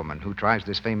every woman who tries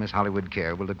this famous Hollywood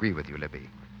care will agree with you, Libby.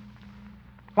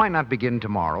 Why not begin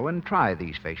tomorrow and try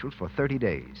these facials for 30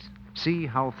 days? See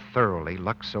how thoroughly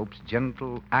Lux Soap's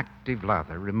gentle, active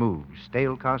lather removes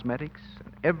stale cosmetics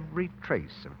and every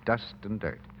trace of dust and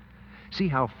dirt. See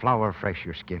how flower fresh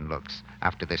your skin looks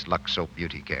after this Lux Soap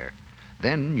beauty care.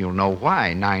 Then you'll know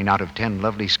why 9 out of 10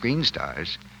 lovely screen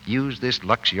stars use this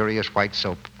luxurious white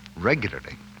soap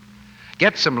regularly.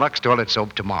 Get some Lux toilet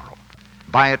soap tomorrow.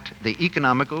 Buy it the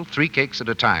economical 3 cakes at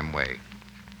a time way.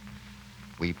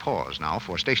 We pause now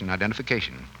for station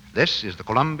identification. This is the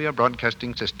Columbia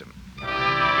Broadcasting System.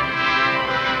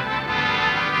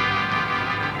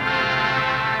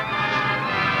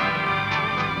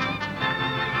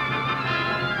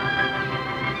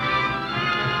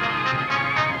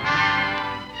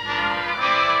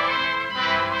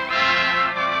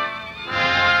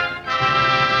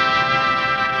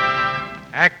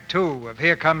 Act Two of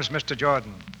Here Comes Mr.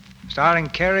 Jordan, starring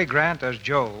Cary Grant as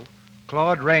Joe,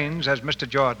 Claude Rains as Mr.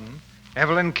 Jordan,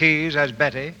 Evelyn Keyes as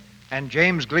Betty, and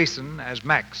James Gleason as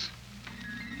Max.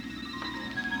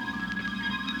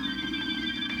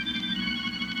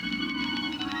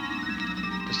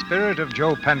 The spirit of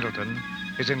Joe Pendleton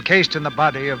is encased in the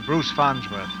body of Bruce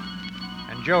Farnsworth,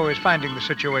 and Joe is finding the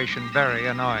situation very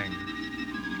annoying.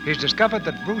 He's discovered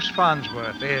that Bruce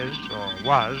Farnsworth is, or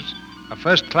was, a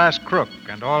first-class crook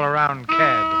and all-around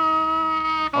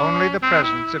cad. Only the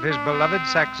presence of his beloved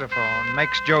saxophone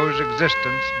makes Joe's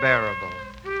existence bearable.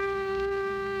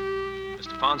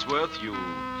 Mr. Farnsworth, you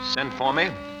sent for me?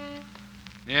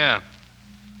 Yeah.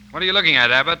 What are you looking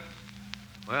at, Abbott?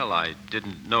 Well, I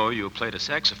didn't know you played a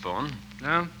saxophone.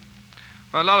 No?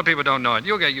 Well, a lot of people don't know it.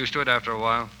 You'll get used to it after a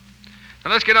while.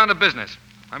 Now, let's get on to business.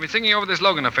 I've been thinking over this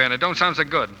Logan affair, and it don't sound so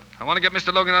good. I want to get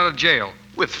Mr. Logan out of jail.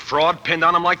 With fraud pinned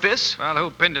on him like this? Well, who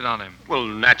pinned it on him? Well,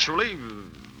 naturally,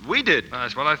 we did.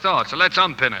 That's what I thought, so let's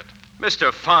unpin it.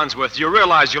 Mr. Farnsworth, you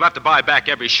realize you'll have to buy back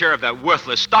every share of that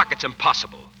worthless stock. It's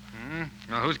impossible.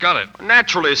 Now, who's got it?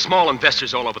 Naturally, small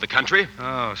investors all over the country.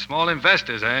 Oh, small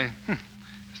investors, eh?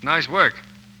 It's nice work.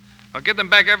 I'll give them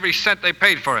back every cent they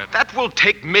paid for it. That will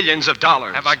take millions of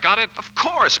dollars. Have I got it? Of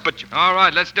course, but... All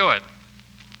right, let's do it.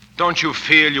 Don't you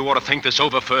feel you ought to think this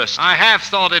over first? I have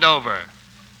thought it over.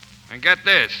 And get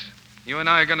this. You and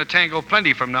I are going to tangle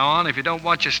plenty from now on if you don't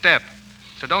watch your step.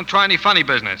 So don't try any funny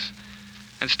business.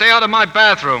 And stay out of my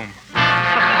bathroom.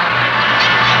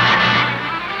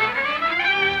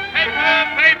 Hey,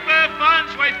 Paper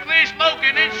Farnsworth, Chris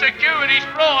Logan in securities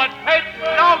fraud. Paper.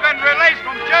 Logan released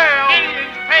from jail.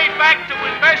 Millions paid back to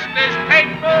investors.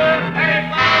 Paper.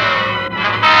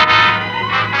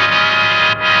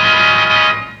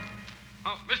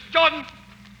 Oh, Mr. Jordan.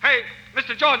 Hey,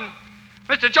 Mr. Jordan.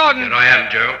 Mr. Jordan. Here I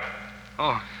am, Joe.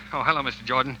 Oh, hello, Mr.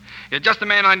 Jordan. You're just the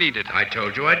man I needed. I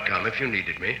told you I'd come if you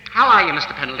needed me. How are you,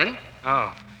 Mr. Pendleton?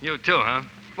 Oh, you too, huh?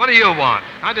 What do you want?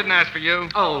 I didn't ask for you.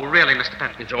 Oh, really, Mr.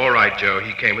 Pendleton? It's all right, Joe.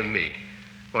 He came with me.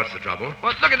 What's the trouble?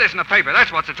 Well, look at this in the paper.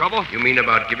 That's what's the trouble. You mean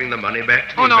about giving the money back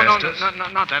to the Oh, no, investors? no,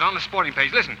 not that. On the sporting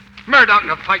page. Listen. Murdoch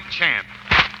will fight champ.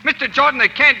 Mr. Jordan, they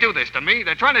can't do this to me.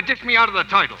 They're trying to ditch me out of the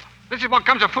title. This is what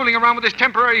comes of fooling around with this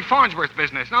temporary Farnsworth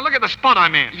business. Now, look at the spot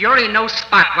I'm in. You're in no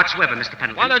spot whatsoever, Mr.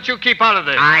 Pendleton. Why don't you keep out of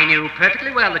this? I knew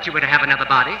perfectly well that you would have another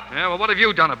body. Yeah, well, what have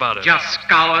you done about it? Just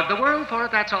scoured the world for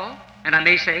it, that's all. And I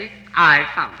may say, I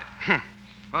found it.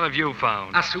 What have you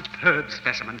found? A superb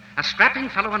specimen. A strapping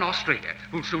fellow in Australia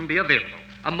who'll soon be available.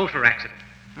 A motor accident.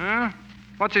 Huh?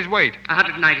 What's his weight?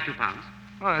 192 pounds.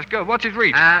 Oh, that's good. What's his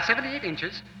reach? 78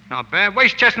 inches. Not bad.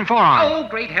 Waist, chest, and forearm. Oh,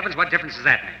 great heavens, what difference does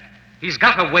that make? He's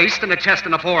got a waist and a chest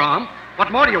and a forearm.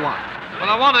 What more do you want? Well,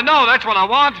 I want to know. That's what I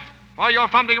want. While you're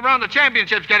fumbling around, the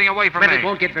championship's getting away from But me. it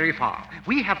won't get very far.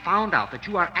 We have found out that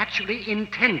you are actually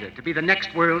intended to be the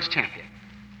next world's champion.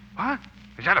 What?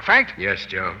 Is that a fact? Yes,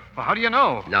 Joe. Well, how do you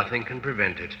know? Nothing can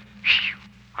prevent it.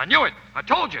 I knew it. I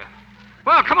told you.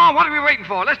 Well, come on. What are we waiting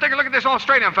for? Let's take a look at this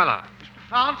Australian fella. Mr.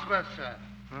 Farnsworth, sir.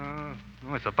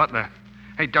 Oh, it's the butler.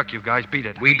 Hey, duck, you guys. Beat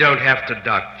it. We don't have to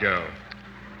duck, Joe.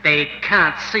 They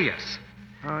can't see us.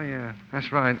 Oh, yeah.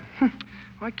 That's right.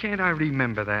 Why can't I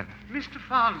remember that? Mr.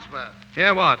 Farnsworth.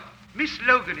 Yeah, what? Miss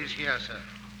Logan is here, sir.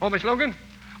 Oh, Miss Logan?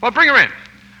 Well, bring her in.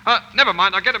 Never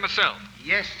mind. I'll get her myself.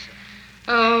 Yes, sir.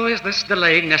 Oh, is this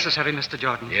delay necessary, Mr.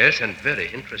 Jordan? Yes, and very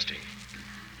interesting.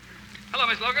 Hello,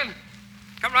 Miss Logan.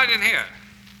 Come right in here.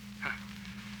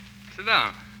 Sit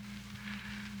down.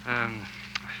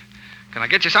 Can I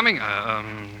get you something?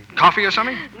 Coffee or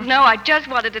something? No, I just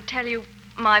wanted to tell you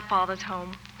my father's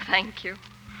home. Thank you.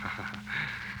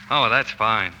 Oh, that's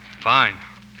fine. Fine.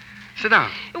 Sit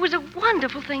down. It was a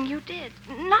wonderful thing you did.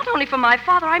 Not only for my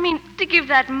father, I mean, to give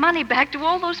that money back to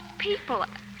all those people.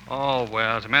 Oh,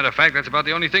 well, as a matter of fact, that's about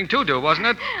the only thing to do, wasn't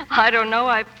it? I don't know.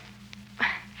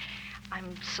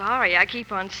 I'm sorry I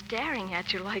keep on staring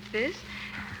at you like this.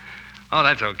 Oh,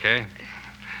 that's okay.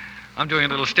 I'm doing a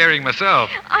little staring myself.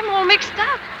 I'm all mixed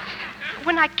up.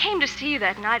 When I came to see you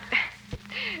that night,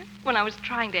 when I was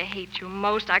trying to hate you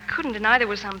most, I couldn't deny there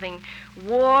was something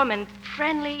warm and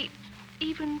friendly,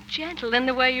 even gentle in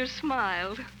the way you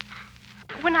smiled.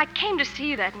 When I came to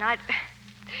see you that night,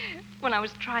 when I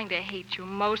was trying to hate you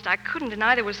most, I couldn't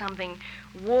deny there was something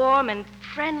warm and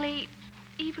friendly,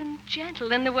 even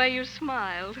gentle in the way you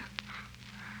smiled.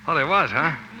 Oh, there was,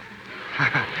 huh?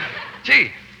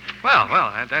 Gee. Well,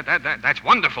 that's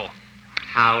wonderful.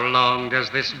 How long does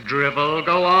this drivel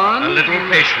go on? A little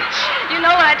patience. You know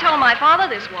what I told my father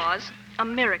this was? A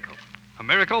miracle. A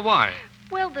miracle? Why?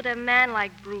 Well, that a man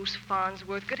like Bruce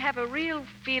Farnsworth could have a real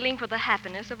feeling for the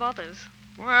happiness of others.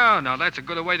 Well, now, that's as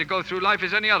good a way to go through life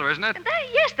as any other, isn't it?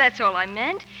 Yes, that's all I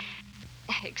meant.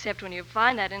 Except when you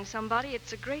find that in somebody,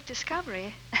 it's a great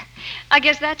discovery. I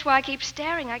guess that's why I keep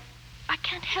staring. I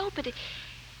can't help it.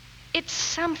 It's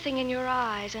something in your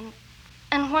eyes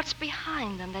and what's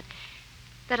behind them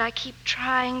that I keep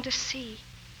trying to see.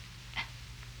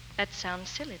 That sounds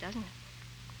silly, doesn't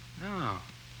it? No.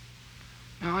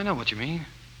 No, I know what you mean.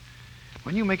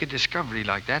 When you make a discovery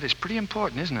like that, it's pretty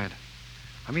important, isn't it?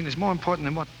 I mean, it's more important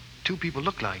than what two people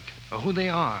look like, or who they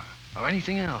are, or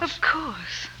anything else. Of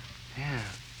course. Yeah.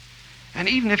 And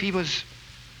even if he was,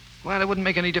 well, it wouldn't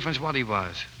make any difference what he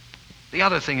was. The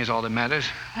other thing is all that matters.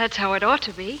 That's how it ought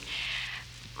to be.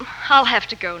 I'll have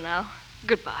to go now.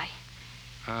 Goodbye.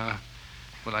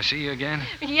 Will I see you again?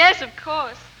 Yes, of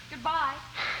course. Goodbye.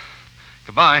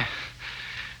 Goodbye.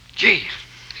 Gee.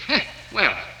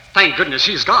 Well, thank goodness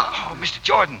she's gone. Oh, Mr.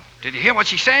 Jordan, did you hear what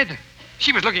she said?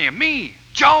 She was looking at me.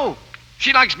 Joe.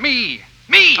 She likes me.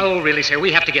 Me. Oh, really, sir?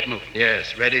 We have to get moving.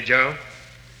 Yes. Ready, Joe?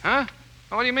 Huh?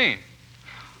 Oh, what do you mean?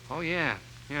 Oh, yeah.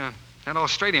 That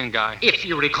Australian guy. If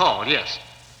you recall, yes.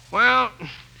 Well,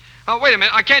 wait a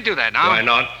minute. I can't do that now. Why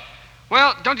not?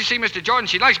 Well, don't you see, Mr. Jordan,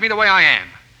 she likes me the way I am.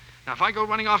 Now, if I go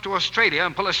running off to Australia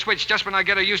and pull a switch just when I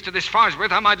get her used to this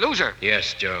Farnsworth, I might lose her.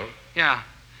 Yes, Joe. Yeah.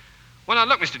 Well, now,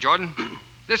 look, Mr. Jordan.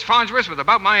 This Farnsworth was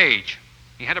about my age.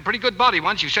 He had a pretty good body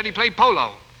once. You said he played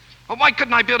polo. Well, why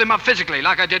couldn't I build him up physically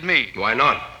like I did me? Why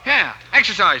not? Yeah.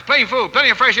 Exercise, plain food, plenty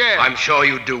of fresh air. I'm sure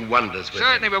you'd do wonders with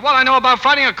Certainly, him. with what I know about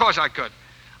fighting, of course I could.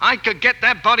 I could get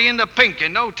that body in the pink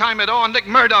in no time at all and lick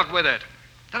Murdoch with it.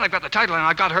 Then I've got the title and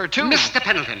I've got her, too. Mr.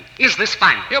 Pendleton, is this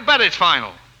final? You bet it's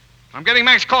final. I'm getting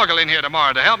Max Corgle in here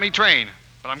tomorrow to help me train.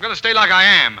 But I'm going to stay like I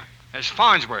am, as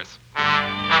Farnsworth.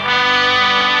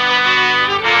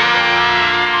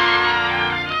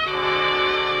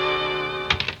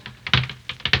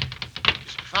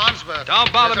 Farnsworth.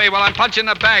 Don't bother me while I'm punching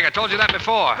the bag. I told you that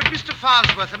before. But Mr.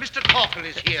 Farnsworth, Mr. Corkle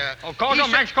is here. Oh, Corgle?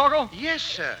 Max Corgle? Yes,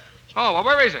 sir. Oh, well,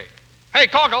 where is he? Hey,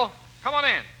 Corgle, come on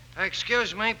in.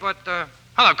 Excuse me, but,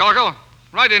 Hello, Corgle.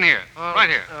 Right in here. Right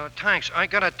here. Thanks. I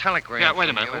got a telegram. Yeah, wait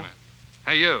a from minute, you.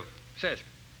 Hey, you. Sit.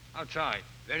 Outside.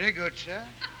 Very good, sir.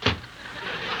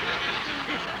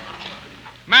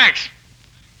 Max,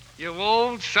 you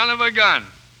old son of a gun.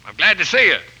 I'm glad to see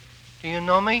you. Do you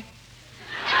know me?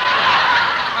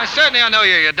 Why, certainly I know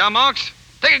you, you dumb ox.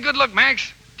 Take a good look,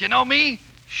 Max. Do you know me?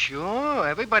 Sure.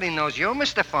 Everybody knows you,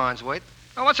 Mr. Farnsworth.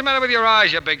 Now, what's the matter with your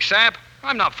eyes, you big sap?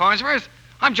 I'm not Farnsworth.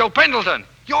 I'm Joe Pendleton.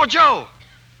 You're Joe.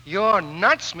 You're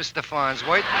nuts, Mr.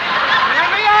 Farnsworth. Let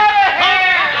me out of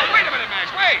here! Wait a minute,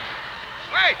 Max. Wait.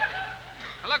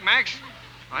 Now, look, Max.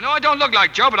 I know I don't look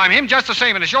like Joe, but I'm him just the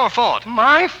same, and it's your fault.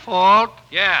 My fault?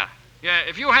 Yeah.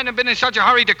 If you hadn't been in such a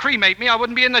hurry to cremate me, I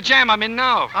wouldn't be in the jam I'm in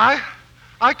now. I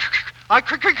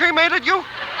cremated you?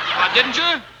 Didn't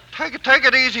you? Take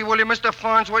it easy, will you, Mr.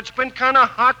 Farnsworth? It's been kind of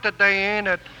hot today, ain't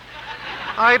it?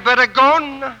 I better go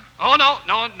now. Oh,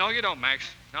 no, you don't, Max.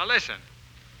 Now, listen.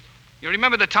 You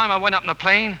remember the time I went up in a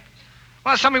plane?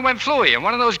 Well, something went fluey, and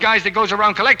one of those guys that goes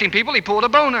around collecting people, he pulled a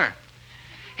boner.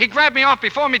 He grabbed me off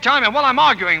before me time, and while I'm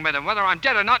arguing with him whether I'm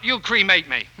dead or not, you cremate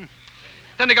me.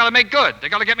 Then they got to make good. They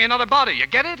got to get me another body. You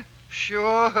get it?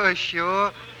 Sure.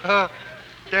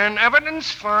 Then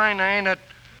everything's fine, ain't it?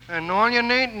 And all you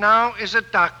need now is a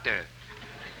doctor.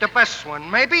 The best one.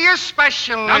 Maybe a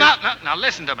specialist. Now,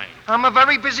 listen to me. I'm a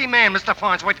very busy man, Mr.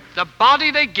 Farnsworth. The body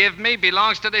they give me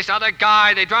belongs to this other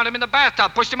guy. They drowned him in the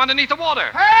bathtub, pushed him underneath the water.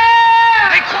 Hey!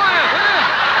 Hey, quiet,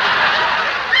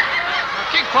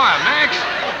 Now, keep quiet, Max.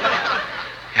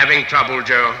 Having trouble,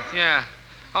 Joe? Yeah.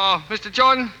 Oh, Mr.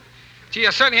 Jordan? Gee, I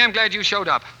certainly am glad you showed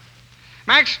up.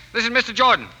 Max, this is Mr.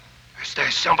 Jordan. Is there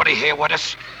somebody here with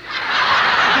us?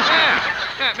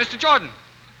 Yeah, Mr. Jordan.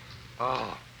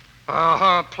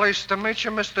 Pleased to meet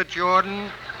you, Mr. Jordan.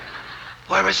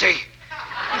 Where is he?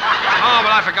 Oh,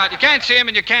 well, I forgot. You can't see him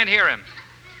and you can't hear him.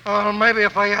 Oh, maybe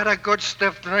if I had a good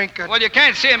stiff drink. Well, you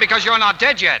can't see him because you're not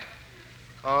dead yet.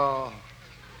 Well,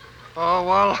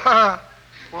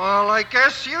 I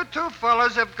guess you two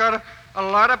fellas have got a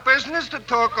lot of business to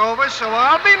talk over, so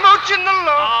I'll be mooching along.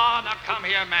 Oh, now come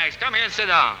here, Max. Come here and sit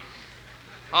down.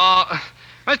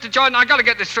 Mr. Jordan, I got to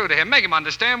get this through to him. Make him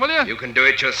understand, will you? You can do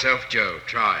it yourself, Joe.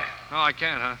 Try. Oh, I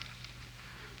can't, huh?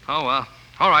 Oh, well.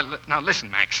 All right, now listen,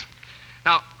 Max.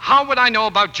 Now, how would I know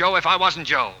about Joe if I wasn't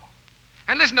Joe?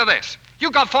 And listen to this. You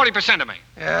got 40% of me.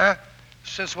 Yeah?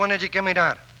 Since when did you give me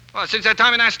that? Well, since that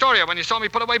time in Astoria when you saw me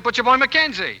put away Butcher Boy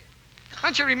Mackenzie.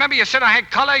 Don't you remember you said I had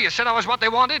color? You said I was what they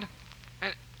wanted?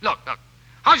 Look.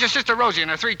 How's your sister Rosie and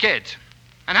her 3 kids?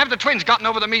 And have the twins gotten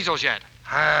over the measles yet?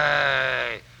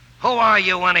 Hey, who are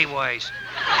you anyways?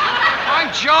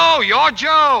 I'm Joe. You're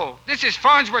Joe. This is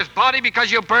Farnsworth's body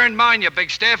because you burned mine, you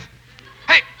big stiff.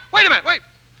 Hey, wait a minute. Wait.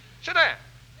 Sit there.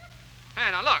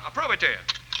 Hey, now look, I'll prove it to you.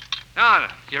 Now,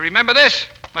 you remember this?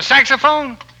 My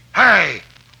saxophone? Hey,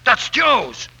 that's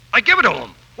Joe's. I give it to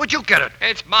him. Where'd you get it?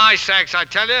 It's my sax, I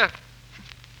tell you.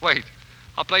 Wait,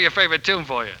 I'll play your favorite tune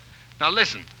for you. Now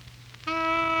listen.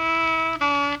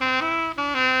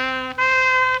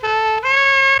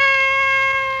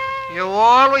 You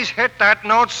always hit that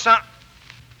note, son.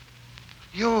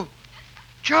 You,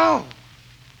 Joe.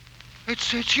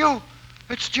 It's you.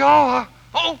 It's Joe, huh?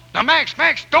 Oh, now, Max,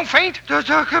 don't faint. Come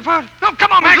on. No,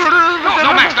 come on, Max.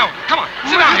 No, Max, no. Come on.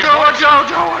 Sit down here. Joe,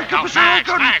 I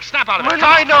No, Max, snap out of it.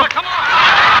 I know. Come on.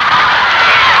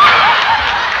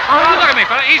 Oh, look at me,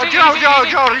 fella. Easy, Joe.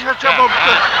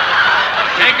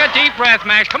 Take a deep breath,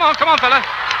 Max. Come on, fella.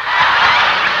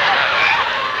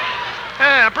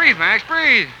 Yeah, breathe, Max,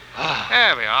 breathe.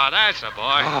 There we are. That's the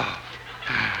boy.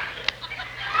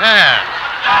 There.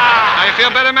 Now you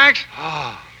feel better, Max?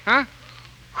 Huh?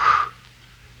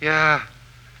 Yeah.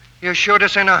 You sure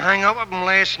this ain't a hang-up of him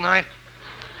last night?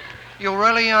 You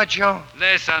really are, Joe?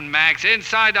 Listen, Max.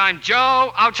 Inside I'm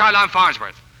Joe. Outside I'm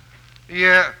Farnsworth.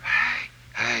 Yeah.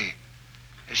 Hey.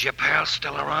 Is your pal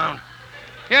still around?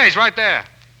 Yeah, he's right there.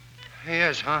 He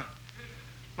is, huh?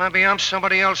 Maybe I'm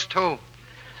somebody else, too.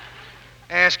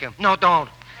 Ask him. No, don't.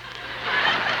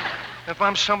 If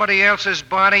I'm somebody else's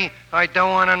body, I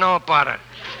don't want to know about it.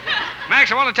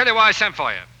 Max, I want to tell you why I sent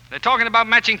for you. They're talking about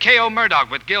matching K.O. Murdoch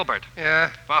with Gilbert.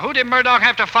 Yeah? Well, who did Murdoch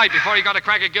have to fight before he got a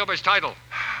crack at Gilbert's title?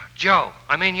 Joe.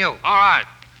 I mean you. All right.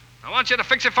 I want you to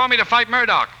fix it for me to fight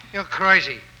Murdoch. You're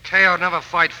crazy. Teo never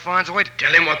fight Farnsworth.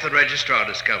 Tell him what the registrar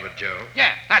discovered, Joe.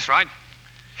 Yeah, that's right.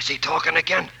 Is he talking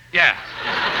again? Yeah.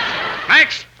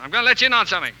 Max, I'm going to let you in on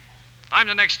something. I'm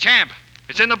the next champ.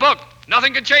 It's in the book.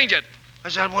 Nothing can change it.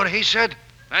 Is that what he said?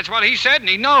 That's what he said, and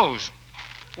he knows.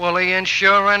 Will he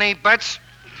insure any bets?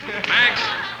 Max,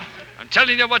 I'm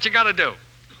telling you what you got to do.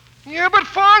 Yeah, but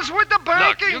Farnsworth, the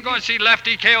bank... Look, you go and see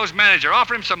Lefty, KO's manager.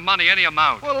 Offer him some money, any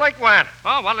amount. Well, like what?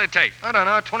 Oh, what'll it take? I don't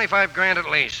know, 25 grand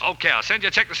at least. Okay, I'll send you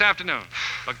a check this afternoon.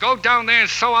 But go down there and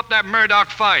sew up that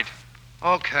Murdoch fight.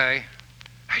 Okay.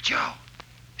 Hey, Joe,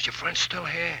 is your friend still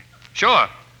here? Sure.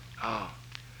 Oh.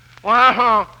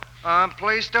 Well, I'm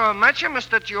pleased to have met you,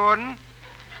 Mr. Jordan.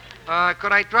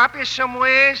 Could I drop you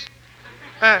somewheres?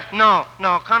 No,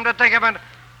 come to think of it,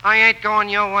 I ain't going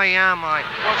your way, am I?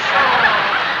 Well,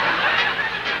 so...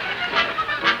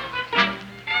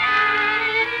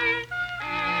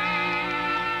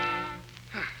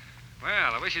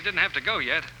 Well, I wish you didn't have to go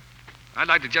yet. I'd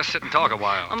like to just sit and talk a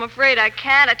while. I'm afraid I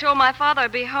can't. I told my father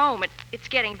I'd be home. It's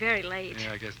getting very late.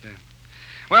 Yeah, I guess then.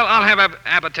 Well, I'll have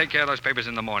Abbott take care of those papers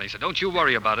in the morning, so don't you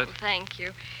worry about it. Thank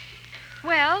you.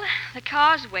 Well, the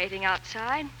car's waiting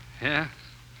outside. Yeah?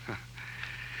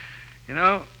 You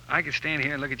know, I could stand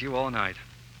here and look at you all night.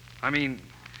 I mean,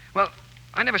 well,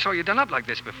 I never saw you done up like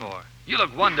this before. You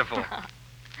look wonderful.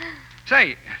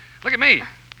 Say, look at me.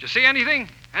 Did you see anything?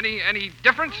 Any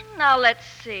difference? Now, let's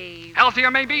see.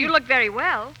 Healthier, maybe? You look very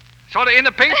well. Sort of in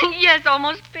the pink? Yes,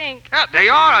 almost pink. Yeah, they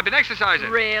are. I've been exercising.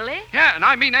 Really? Yeah, and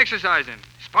I mean exercising.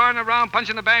 Sparring around,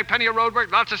 punching the bag, plenty of road work,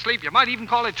 lots of sleep. You might even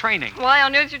call it training. Why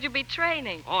on earth should you be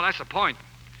training? Oh, that's the point.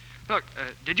 Look,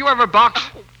 did you ever box?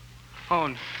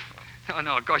 Oh,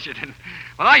 no, of course you didn't.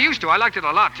 Well, I used to. I liked it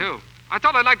a lot, too. I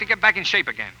thought I'd like to get back in shape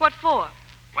again. What for?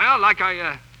 Well, I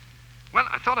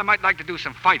thought I might like to do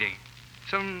some fighting.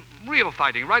 Some real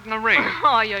fighting, right in the ring.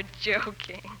 Oh, you're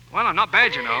joking. Well, I'm not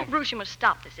bad, you know. Bruce, you must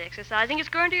stop this exercising. It's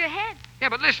going to your head. Yeah,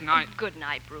 but listen, Good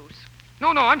night, Bruce.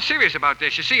 No, I'm serious about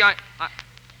this. You see,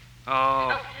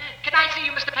 Oh. Can I see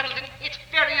you, Mr. Pendleton? It's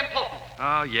very important.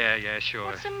 Oh, yeah, sure.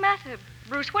 What's the matter,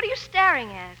 Bruce? What are you staring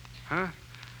at? Huh?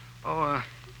 Oh,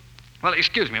 well,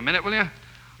 excuse me a minute, will you?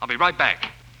 I'll be right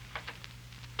back.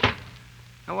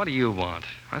 Now, what do you want?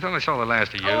 I thought I saw the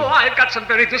last of you. Oh, I've got some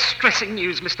very distressing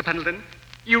news, Mr. Pendleton.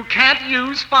 You can't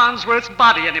use Farnsworth's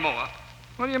body anymore.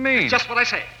 What do you mean? Just what I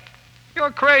say.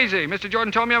 You're crazy. Mr.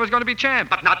 Jordan told me I was going to be champ.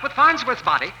 But not with Farnsworth's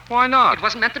body. Why not? It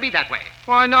wasn't meant to be that way.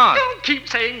 Why not? Don't keep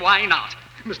saying why not.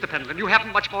 Mr. Pendleton, you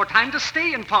haven't much more time to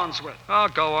stay in Farnsworth. Oh,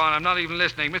 go on. I'm not even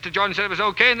listening. Mr. Jordan said it was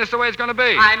okay, and this is the way it's going to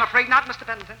be. I'm afraid not, Mr.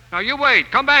 Pendleton. Now, you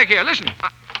wait. Come back here. Listen.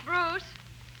 Bruce.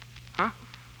 Huh?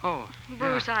 Oh,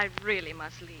 Bruce, yeah. I really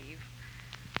must leave.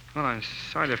 Well, I'm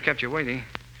sorry to have kept you waiting.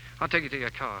 I'll take you to your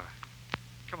car.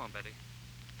 Come on, Betty.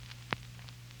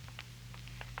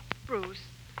 Bruce,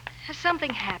 has something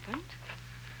happened?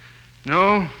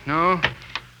 No.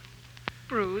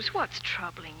 Bruce, what's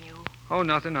troubling you? Oh,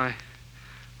 nothing.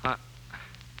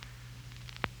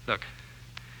 Look,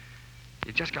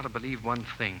 you just got to believe one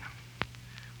thing.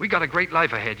 We got a great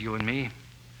life ahead, you and me.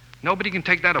 Nobody can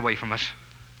take that away from us.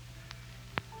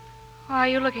 Why are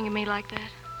you looking at me like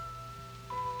that?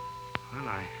 Well,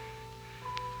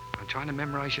 I'm trying to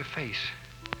memorize your face.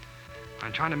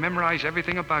 I'm trying to memorize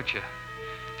everything about you,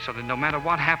 so that no matter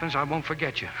what happens, I won't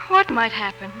forget you. What might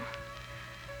happen?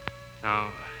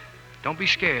 Now, don't be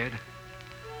scared.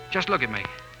 Just look at me.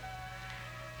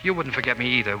 You wouldn't forget me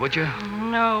either, would you?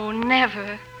 No,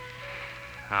 never.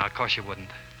 Of course you wouldn't.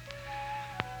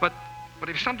 But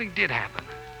if something did happen,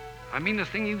 I mean the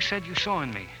thing you said you saw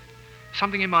in me,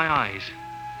 something in my eyes.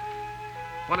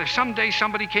 Well, if someday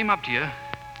somebody came up to you,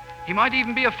 he might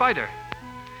even be a fighter,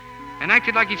 and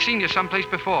acted like he'd seen you someplace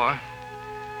before,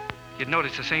 you'd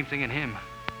notice the same thing in him.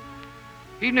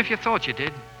 Even if you thought you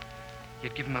did,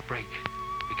 you'd give him a break,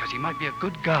 because he might be a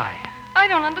good guy. I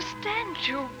don't understand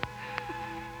you.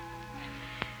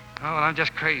 Oh, well, I'm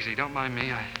just crazy. Don't mind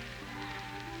me.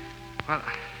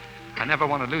 I never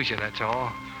want to lose you, that's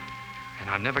all. And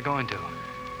I'm never going to.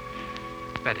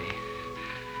 Betty,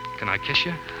 can I kiss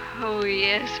you? Oh,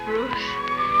 yes, Bruce.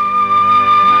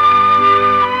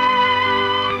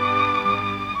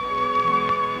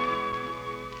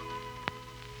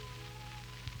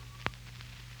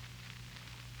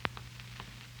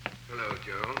 Hello,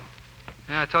 Joe.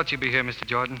 Yeah, I thought you'd be here, Mr.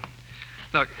 Jordan.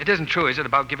 Look, it isn't true, is it,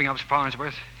 about giving up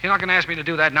Farnsworth? You're not going to ask me to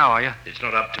do that now, are you? It's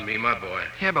not up to me, my boy.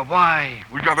 Yeah, but why?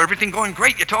 We've got everything going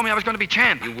great. You told me I was going to be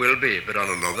champ. You will be, but on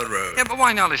another road. Yeah, but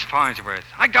why not his Farnsworth?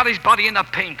 I got his body in the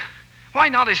pink. Why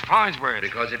not his Farnsworth?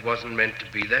 Because it wasn't meant to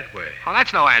be that way. Oh,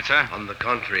 that's no answer. On the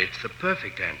contrary, it's the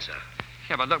perfect answer.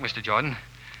 Yeah, but look, Mr. Jordan,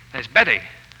 There's Betty.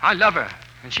 I love her,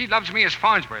 and she loves me as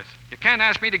Farnsworth. You can't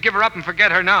ask me to give her up and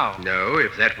forget her now. No,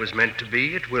 if that was meant to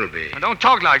be, it will be. Now, don't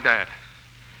talk like that.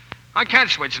 I can't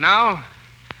switch now.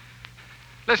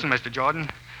 Listen, Mr. Jordan,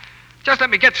 just let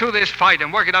me get through this fight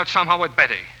and work it out somehow with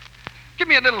Betty. Give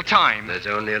me a little time. There's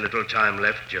only a little time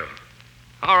left, Joe.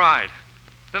 All right.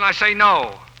 Then I say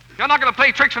no. You're not going to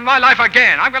play tricks with my life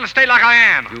again. I'm going to stay like I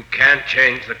am. You can't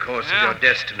change the course of your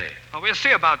destiny. Well, we'll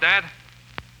see about that.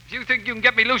 If you think you can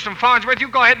get me loose from Farnsworth, you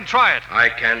go ahead and try it. I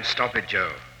can't stop it,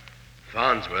 Joe.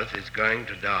 Farnsworth is going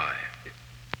to die.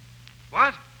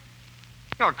 What?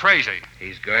 You're crazy.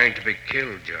 He's going to be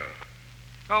killed, Joe.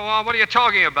 Oh, what are you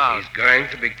talking about? He's going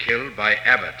to be killed by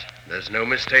Abbott. There's no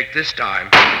mistake this time.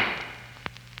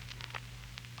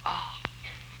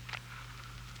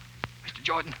 Mr.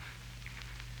 Jordan.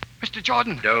 Mr.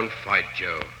 Jordan. Don't fight,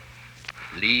 Joe.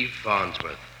 Leave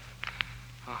Farnsworth.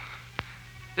 Oh,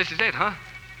 this is it, huh?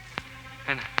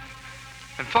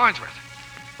 And Farnsworth.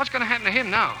 What's going to happen to him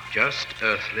now? Just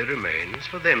earthly remains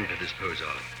for them to dispose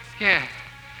of. Yeah,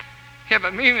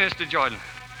 but me, Mr. Jordan.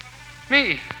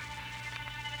 Me.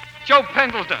 Joe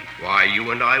Pendleton. Why,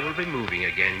 you and I will be moving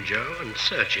again, Joe, and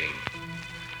searching.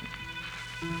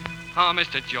 Oh,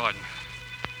 Mr. Jordan.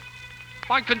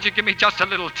 Why couldn't you give me just a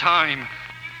little time?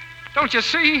 Don't you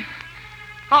see?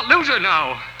 I'll lose her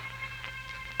now.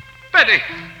 Betty!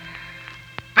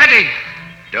 Betty!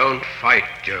 Don't fight,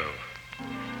 Joe.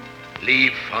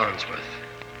 Leave Farnsworth.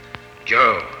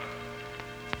 Joe,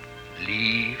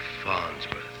 leave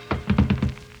Farnsworth.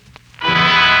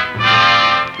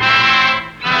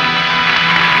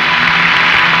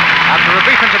 After a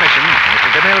brief intermission, Mr.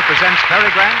 DeMille presents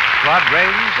Cary Grant, Claude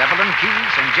Rains, Evelyn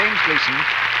Keyes, and James Gleason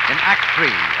in Act 3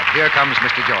 of Here Comes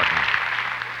Mr. Jordan.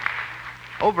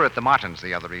 Over at the Martins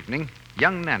the other evening,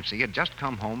 young Nancy had just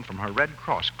come home from her Red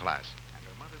Cross class.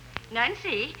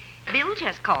 Nancy, Bill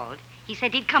just called. He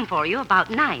said he'd come for you about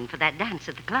 9 for that dance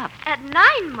at the club. At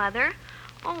 9, Mother?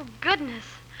 Oh, goodness.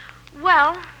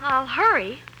 Well, I'll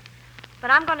hurry.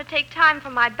 But I'm going to take time for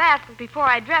my bath before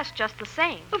I dress just the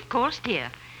same. Of course,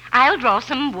 dear. I'll draw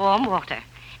some warm water.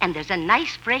 And there's a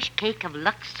nice fresh cake of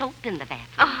Lux soap in the bathroom.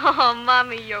 Oh,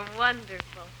 Mommy, you're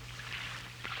wonderful.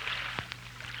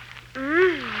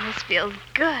 This feels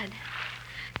good.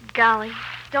 Golly,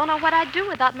 don't know what I'd do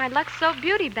without my Lux Soap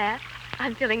Beauty Bath.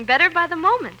 I'm feeling better by the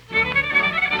moment.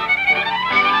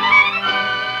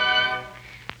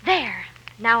 There.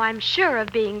 Now I'm sure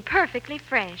of being perfectly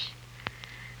fresh.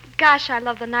 Gosh, I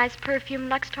love the nice perfume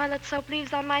Lux toilet soap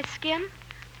leaves on my skin.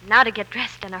 Now to get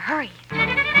dressed in a hurry.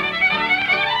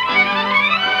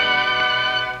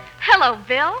 Hello,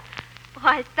 Bill.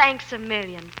 Why, thanks a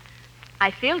million.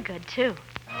 I feel good, too.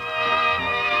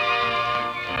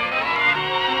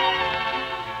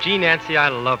 Gee, Nancy, I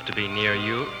love to be near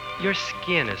you. Your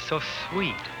skin is so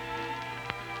sweet.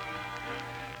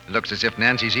 Looks as if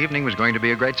Nancy's evening was going to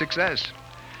be a great success.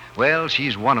 Well,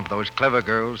 she's one of those clever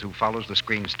girls who follows the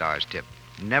screen star's tip.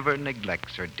 Never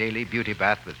neglects her daily beauty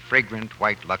bath with fragrant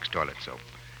white Lux toilet soap.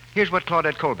 Here's what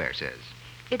Claudette Colbert says.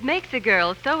 It makes a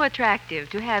girl so attractive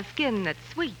to have skin that's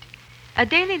sweet. A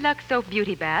daily Lux soap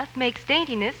beauty bath makes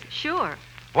daintiness sure.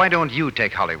 Why don't you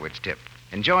take Hollywood's tip?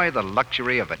 Enjoy the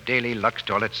luxury of a daily Lux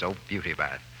toilet soap beauty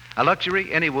bath. A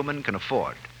luxury any woman can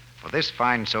afford. For this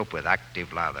fine soap with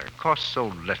active lather costs so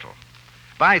little.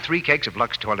 Buy 3 cakes of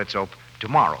Lux toilet soap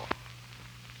tomorrow.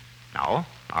 Now,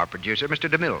 our producer, Mr.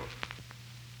 DeMille.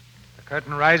 The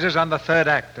curtain rises on the 3rd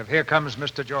act of Here Comes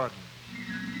Mr. Jordan.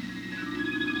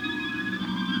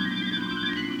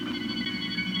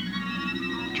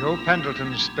 Joe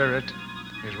Pendleton's spirit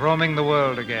is roaming the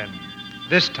world again,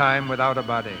 this time without a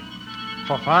body.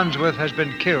 For Farnsworth has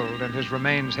been killed and his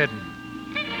remains hidden.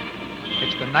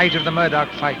 It's the night of the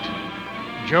Murdoch fight.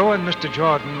 Joe and Mr.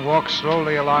 Jordan walk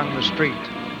slowly along the street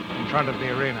in front of the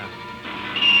arena.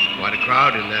 Quite a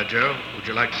crowd in there, Joe. Would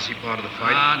you like to see part of the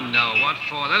fight? No. What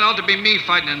for? That ought to be me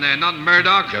fighting in there, not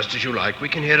Murdoch. Just as you like. We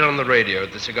can hear it on the radio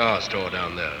at the cigar store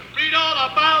down there. Read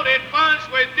all about it.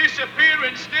 Farnsworth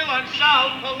disappearance still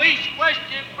unsolved. Police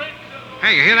question Prince.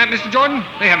 Hey, you hear that, Mr. Jordan?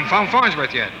 They haven't found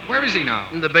Farnsworth yet. Where is he now?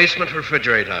 In the basement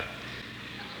refrigerator.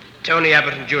 Tony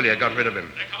Abbott and Julia got rid of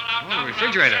him. Oh, the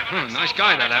refrigerator. Nice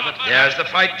guy, that Abbott. There's the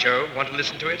fight, Joe. Want to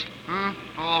listen to it?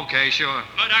 Oh, okay, sure.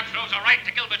 Murdoch throws a right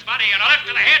to Gilbert's body and a left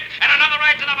to the head and another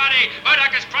right to the body.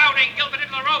 Murdoch is crowding Gilbert into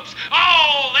the ropes.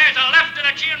 Oh, there's a left to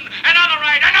the chin, another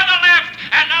right, another left,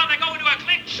 and now they go into a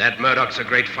clinch. That Murdoch's a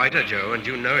great fighter, Joe, and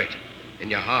you know it. In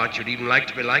your heart, you'd even like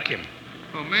to be like him.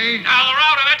 Oh, me? Now they're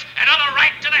out of it. Another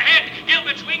right to the head.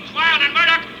 Gilbert swings wild and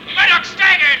Murdoch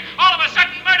staggered. All of a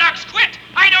sudden, Murdoch's quit.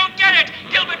 I don't get it.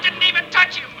 Gilbert didn't even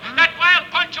touch him. That wild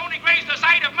punch only grazed the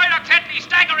side of Murdoch's head, and he's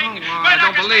staggering. I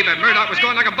don't believe it. Murdoch was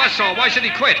going like a buzzsaw. Why should he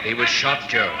quit? He was shot,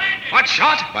 Joe. What,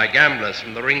 shot? By gamblers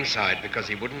from the ringside because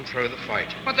he wouldn't throw the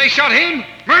fight. But they shot him?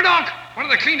 Murdoch? One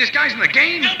of the cleanest guys in the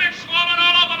game? Gilbert's swarming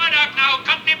all over Murdoch now,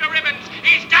 cutting him to ribbons.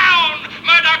 He's down.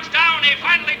 Murdoch's down. He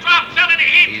finally dropped, fell in a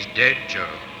heap. He's dead, Joe.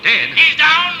 Dead? He's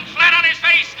down, flat on his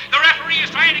face. The referee is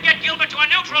trying to get Gilbert to a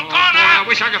neutral corner. Boy, I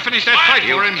wish I could finish that fight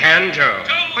You for him. can, Joe.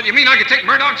 What, you mean I could take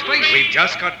Murdoch's place? We've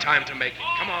just got time to make it.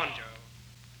 Come on, Joe.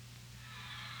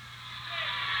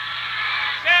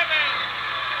 7,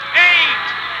 8,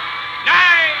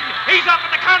 9. He's up at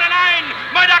the count of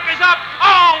 9. Murdoch is up.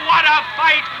 Oh, what a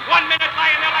fight. 1 minute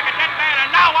lying there like a dead man,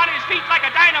 and now on his feet like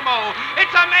a dynamo.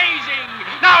 It's amazing.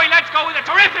 Now he lets go with a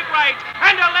terrific right,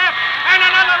 and a left, and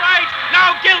another right.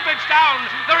 Now Gilbert's down.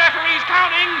 The referee's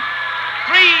counting.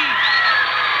 3, 4, 5,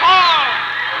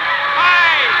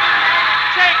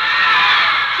 6,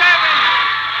 7,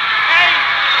 8,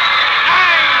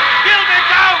 9.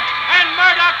 Gilbert's out, and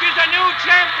Murdoch is a new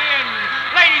champion.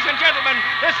 Ladies and gentlemen,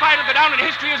 this fight will go down in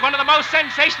history as one of the most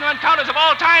sensational encounters of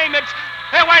all time. It's...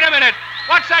 Hey, wait a minute.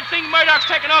 What's that thing Murdoch's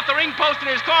taken off the ring post in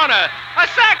his corner? A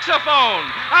saxophone.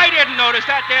 I didn't notice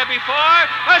that there before.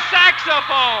 A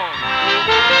saxophone.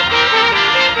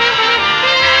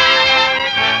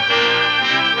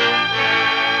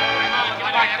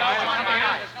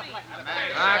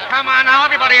 Come on now,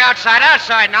 everybody outside.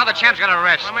 Now the champ's got a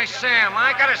rest. Let me see him.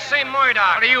 I gotta see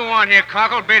Murdoch. What do you want here,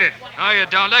 Cockle? Beat it. No, you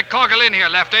don't. Let Corkle in here,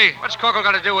 Lefty. What's Cockle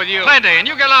got to do with you? Plenty, and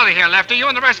you get out of here, Lefty. You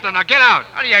and the rest of them. Now get out.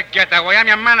 How do you get that way? I'm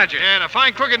your manager. Yeah, the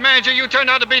fine crooked manager you turned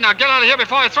out to be. Now get out of here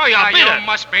before I throw you. I'll beat You it.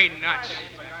 must be nuts.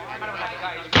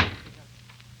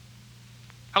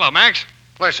 Hello, Max.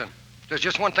 Listen, there's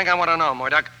just one thing I want to know,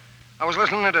 Murdoch. I was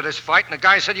listening to this fight, and the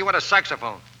guy said you had a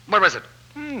saxophone. Where is it?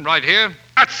 Right here.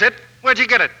 That's it. Where'd you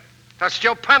get it? That's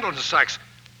Joe Pendleton's sax.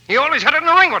 He always had it in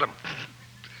the ring with him.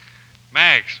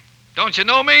 Max, don't you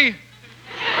know me?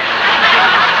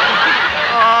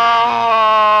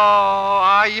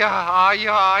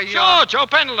 Sure, Joe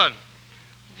Pendleton.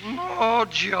 Oh,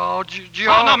 Joe.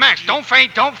 Oh, no, Max, don't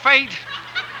faint.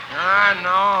 I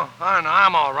know.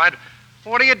 I'm all right.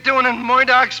 What are you doing in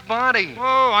Murdoch's body?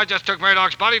 Oh, I just took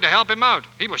Murdoch's body to help him out.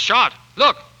 He was shot.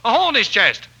 Look, a hole in his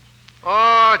chest.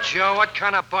 Oh, Joe, what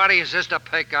kind of body is this to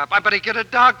pick up? I better get a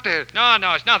doctor. No,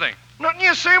 it's nothing. Nothing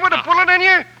you say with a bullet in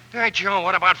you? Hey, Joe,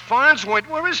 what about Farnsworth?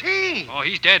 Where is he? Oh,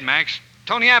 he's dead, Max.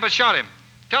 Tony Abbott shot him.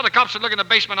 Tell the cops to look in the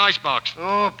basement icebox.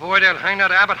 Oh, boy, they'll hang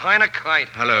that Abbott high in a kite.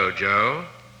 Hello, Joe.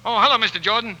 Oh, hello, Mr.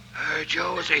 Jordan.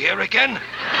 Joe, is he here again?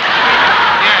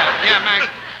 Yeah, Max.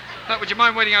 Look, would you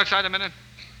mind waiting outside a minute?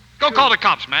 Go call the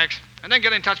cops, Max, and then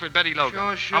get in touch with Betty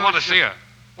Logan. Sure, I want to see her.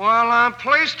 Well, I'm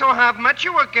pleased to have met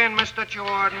you again, Mr.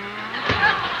 Jordan.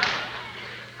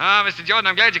 Mr. Jordan,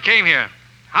 I'm glad you came here.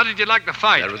 How did you like the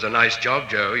fight? That was a nice job,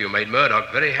 Joe. You made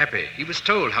Murdoch very happy. He was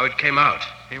told how it came out.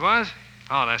 He was?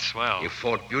 Oh, that's swell. You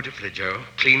fought beautifully, Joe.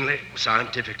 Cleanly,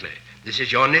 scientifically. This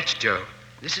is your niche, Joe.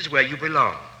 This is where you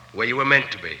belong. Where you were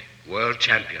meant to be. World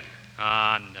champion.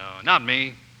 No, not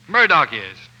me. Murdoch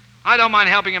is. I don't mind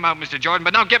helping him out, Mr. Jordan,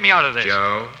 but now get me out of this.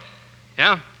 Joe?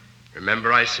 Yeah?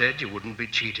 Remember I said you wouldn't be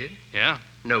cheated? Yeah?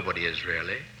 Nobody is,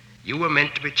 really. You were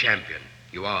meant to be champion.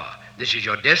 You are. This is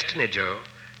your destiny, Joe.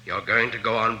 You're going to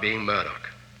go on being Murdoch.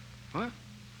 What?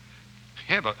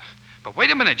 Yeah, but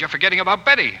wait a minute. You're forgetting about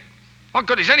Betty. What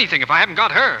good is anything if I haven't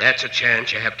got her? That's a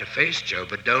chance you have to face, Joe,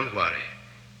 but don't worry.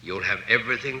 You'll have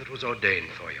everything that was ordained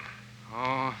for you.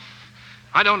 Oh,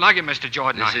 I don't like it, Mr.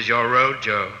 Jordan. This is your road,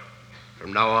 Joe.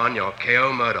 From now on, you're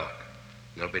K.O. Murdoch.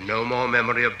 There'll be no more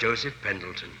memory of Joseph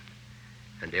Pendleton.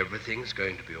 And everything's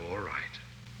going to be all right.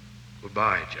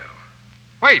 Goodbye, Joe.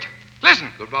 Wait, listen.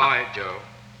 Goodbye, Joe.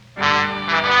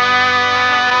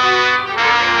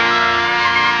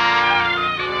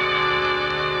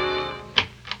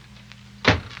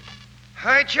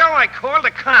 Hey, Joe, I called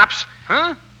the cops.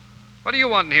 Huh? What do you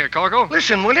want in here, Corkle?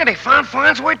 Listen, will you? They found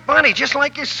Farnsworth's body, just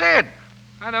like you said.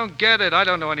 I don't get it. I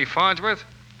don't know any Farnsworth.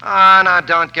 Now,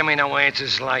 don't give me no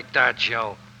answers like that,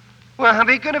 Joe. Well, have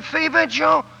you got a fever,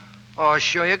 Joe? Oh,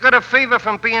 sure, you got a fever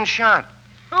from being shot.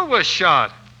 Who was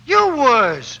shot? You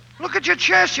was. Look at your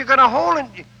chest. You got a hole in...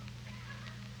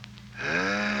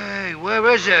 Hey, where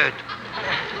is it?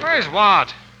 Where's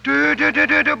what?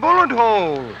 The bullet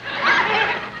hole.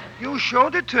 You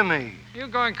showed it to me. You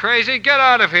going crazy? Get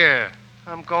out of here.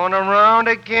 I'm going around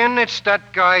again. It's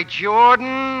that guy,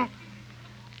 Jordan.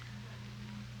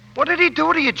 What did he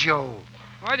do to you, Joe?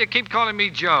 Why do you keep calling me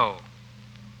Joe?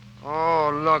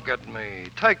 Oh, look at me.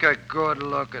 Take a good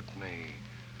look at me.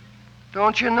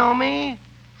 Don't you know me?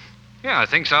 Yeah, I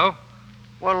think so.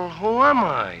 Well, who am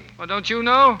I? Well, don't you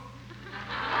know?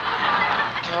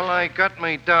 Well, I got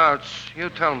me doubts. You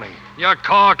tell me. You're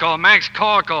Corkle, Max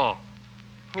Corkle.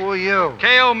 Who are you?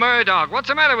 K.O. Murdoch. What's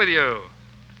the matter with you?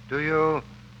 Do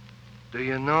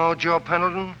you know Joe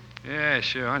Pendleton? Yeah,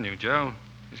 sure, I knew Joe.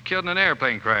 He was killed in an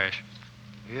airplane crash.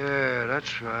 Yeah,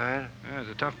 that's right. Yeah, it was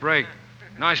a tough break.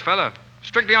 Nice fella.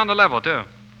 Strictly on the level, too.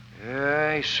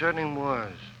 Yeah, he certainly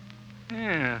was.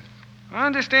 Yeah, I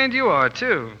understand you are,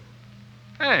 too.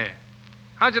 Hey,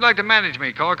 how'd you like to manage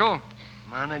me, Corkle?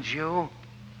 Manage you?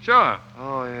 Sure.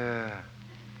 Oh, yeah.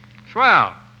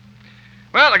 Swell.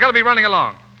 Well, I gotta be running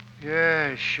along.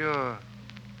 Yeah, sure.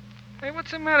 Hey,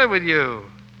 what's the matter with you?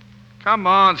 Come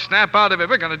on, snap out of it.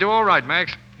 We're gonna do all right,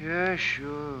 Max. Yeah,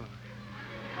 sure.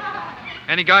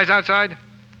 Any guys outside?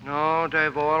 No,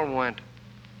 they've all went.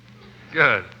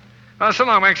 Good. Well, so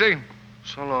long, Maxie.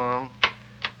 So long.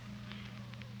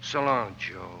 So long,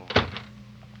 Joe.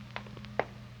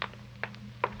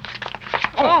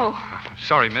 Oh.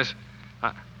 Sorry, miss.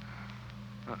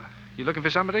 You looking for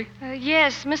somebody?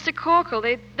 Yes, Mr.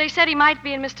 Corkle. They said he might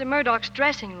be in Mr. Murdoch's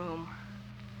dressing room.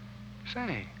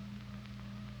 Say,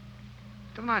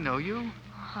 don't I know you?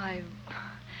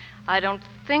 I don't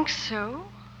think so.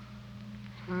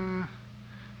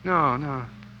 No,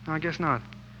 I guess not.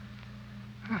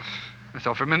 I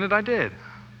thought for a minute I did.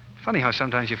 Funny how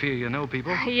sometimes you feel you know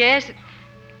people. Yes.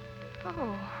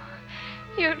 Oh,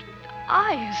 your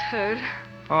eye is hurt.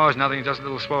 Oh, it's nothing, just a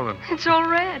little swollen. It's all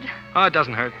red. Oh, it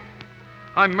doesn't hurt.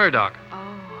 I'm Murdoch.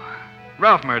 Oh.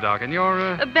 Ralph Murdoch, and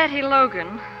you're, Betty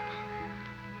Logan.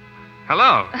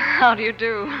 Hello. How do you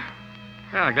do?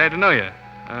 Yeah, glad to know you.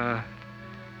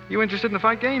 You interested in the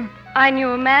fight game? I knew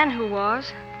a man who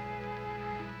was.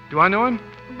 Do I know him?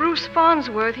 Bruce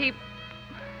Farnsworth.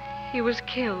 He was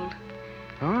killed.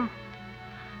 Huh?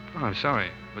 Oh, I'm sorry.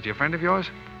 Was he a friend of yours?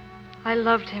 I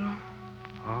loved him.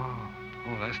 Oh,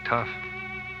 that's tough.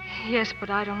 Yes, but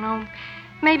I don't know.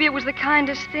 Maybe it was the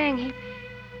kindest thing.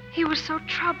 He was so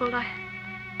troubled.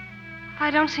 I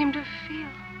don't seem to feel.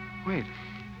 Wait.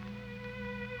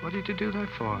 What did you do that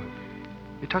for?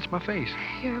 You touched my face.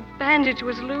 Your bandage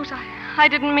was loose. I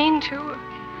didn't mean to.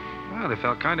 Well, it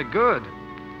felt kind of good.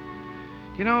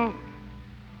 You know,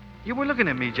 you were looking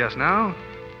at me just now.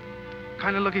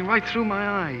 Kind of looking right through my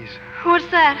eyes. What's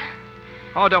that?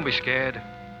 Oh, don't be scared.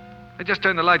 They just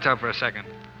turned the lights out for a second.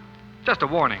 Just a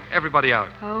warning. Everybody out.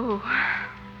 Oh.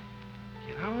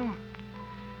 You know,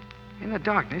 in the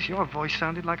darkness, your voice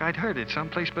sounded like I'd heard it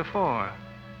someplace before.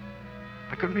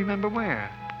 I couldn't remember where.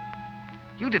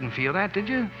 You didn't feel that, did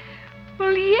you?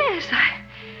 Well, yes.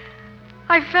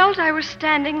 I felt I was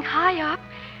standing high up,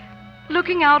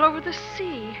 looking out over the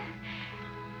sea.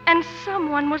 And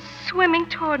someone was swimming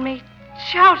toward me,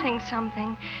 shouting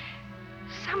something.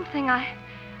 Something I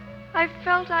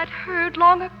felt I'd heard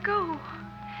long ago.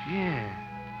 Yeah.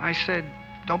 I said,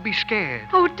 don't be scared.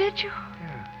 Oh, did you?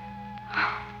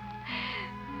 Yeah.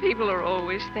 People are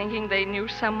always thinking they knew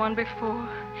someone before,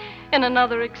 in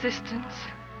another existence.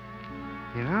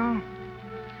 You know,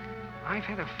 I've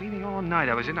had a feeling all night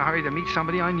I was in a hurry to meet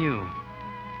somebody I knew.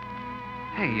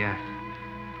 Hey,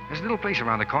 there's a little place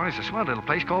around the corner. It's a swell little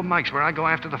place called Mike's where I go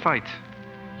after the fights.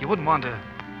 You wouldn't want to...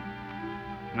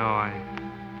 No,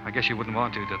 I guess you wouldn't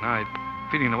want to tonight,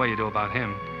 feeling the way you do about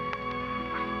him.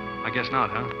 I guess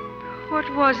not, huh?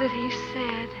 What was it he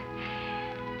said?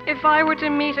 If I were to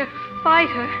meet a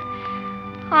fighter,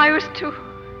 I was to...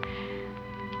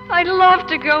 I'd love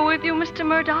to go with you, Mr.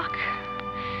 Murdoch.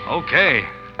 Okay.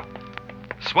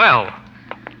 Swell.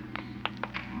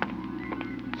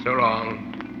 So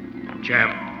long,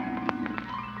 champ.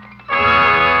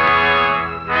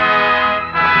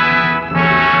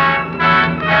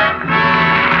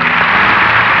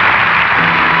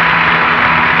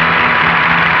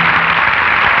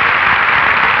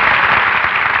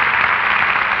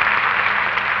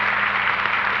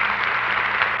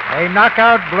 A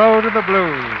knockout blow to the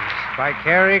blues by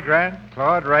Cary Grant,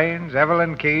 Claude Rains,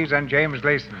 Evelyn Keyes, and James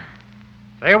Gleason.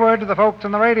 Say a word to the folks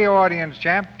in the radio audience,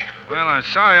 champ. Well, I'm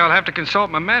sorry. I'll have to consult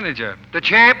my manager. The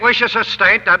champ wishes to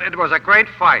state that it was a great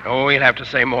fight. Oh, he'll have to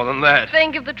say more than that.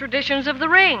 Think of the traditions of the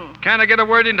ring. Can I get a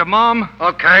word into Mom?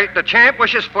 Okay, the champ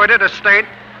wishes for it to state,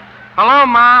 hello,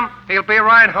 Mom. He'll be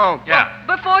right home. Yeah.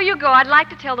 Before you go, I'd like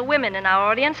to tell the women in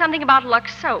our audience something about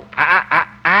Lux Soap.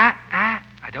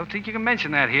 I don't think you can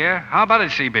mention that here. How about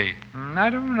it, CB? I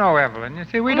don't know, Evelyn. You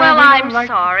see, we Well, don't I'm like...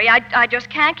 sorry. I just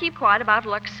can't keep quiet about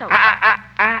Lux Soap.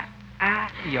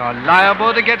 You're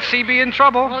liable to get CB in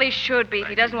trouble. Well, he should be.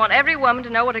 He doesn't want every woman to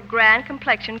know what a grand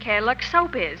complexion Care Lux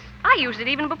Soap is. I used it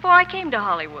even before I came to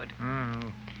Hollywood.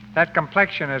 That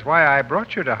complexion is why I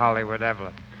brought you to Hollywood,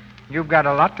 Evelyn. You've got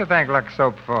a lot to thank Lux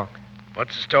Soap for.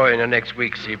 What's the story in the next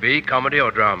week, CB? Comedy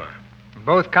or drama?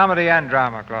 both comedy and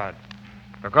drama, Claude.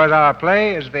 Because our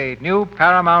play is the new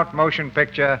Paramount motion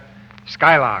picture,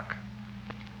 Skylark.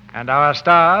 And our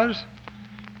stars,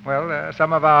 well,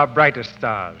 some of our brightest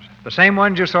stars. The same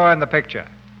ones you saw in the picture.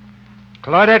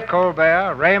 Claudette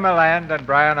Colbert, Ray Milland, and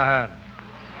Brian Ahern.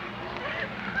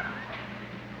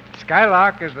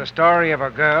 Skylark is the story of a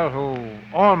girl who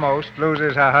almost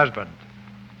loses her husband.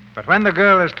 But when the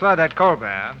girl is Claudette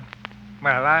Colbert,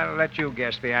 well, I'll let you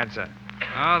guess the answer.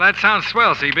 Oh, that sounds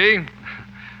swell, CB.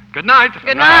 Good night.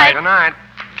 Good night. Good night.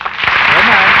 Good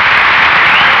night.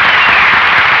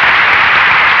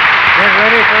 Get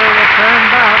ready for a return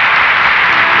bout.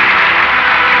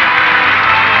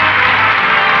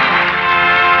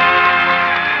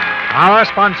 Our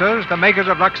sponsors, the makers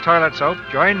of Lux Toilet Soap,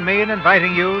 join me in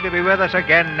inviting you to be with us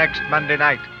again next Monday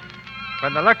night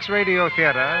when the Lux Radio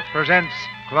Theater presents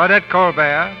Claudette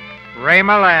Colbert, Ray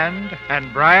Milland,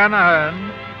 and Brian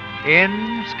Ahern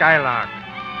in Skylark.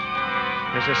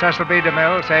 This is Cecil B.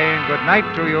 DeMille saying good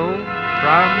night to you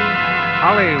from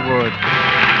Hollywood.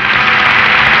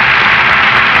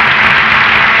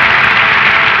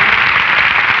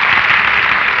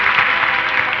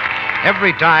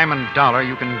 Every dime and dollar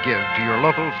you can give to your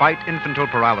local Fight Infantile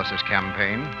Paralysis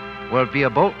campaign will be a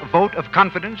vote of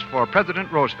confidence for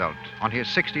President Roosevelt on his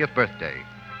 60th birthday.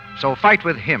 So fight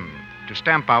with him to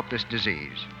stamp out this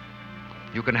disease.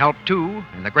 You can help, too,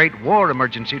 in the great war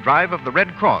emergency drive of the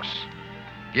Red Cross.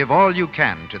 Give all you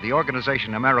can to the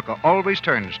organization America always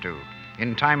turns to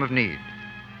in time of need.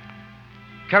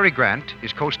 Cary Grant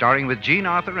is co-starring with Jean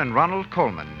Arthur and Ronald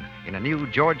Colman in a new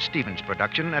George Stevens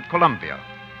production at Columbia.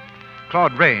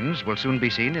 Claude Rains will soon be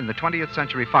seen in the 20th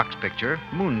Century Fox picture,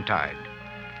 Moontide.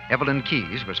 Evelyn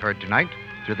Keyes was heard tonight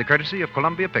through the courtesy of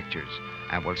Columbia Pictures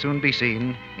and will soon be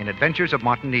seen in Adventures of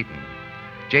Martin Eden.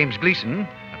 James Gleason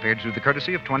appeared through the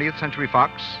courtesy of 20th Century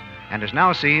Fox and is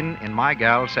now seen in My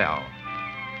Gal Sal.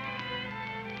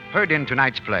 Heard in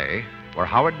tonight's play were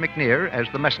Howard McNear as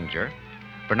the messenger,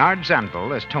 Bernard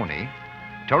Zanville as Tony,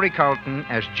 Tori Carlton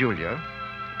as Julia,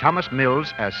 Thomas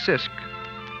Mills as Sisk,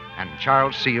 and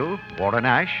Charles Seal, Warren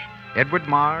Ash, Edward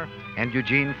Marr, and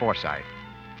Eugene Forsythe.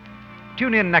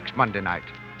 Tune in next Monday night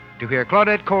to hear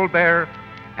Claudette Colbert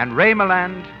and Ray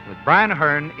Milland with Brian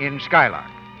Ahern in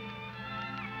Skylark.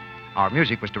 Our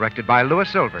music was directed by Louis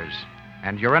Silvers,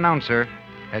 and your announcer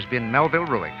has been Melville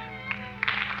Ruick.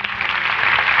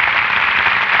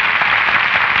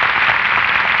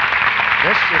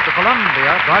 This is the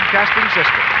Columbia Broadcasting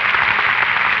System.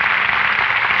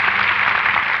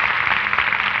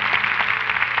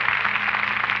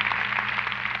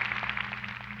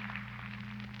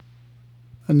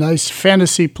 A nice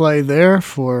fantasy play there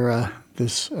for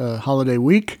this holiday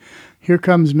week. Here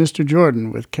comes Mr.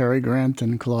 Jordan with Cary Grant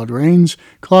and Claude Rains.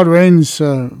 Claude Rains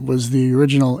was the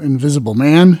original Invisible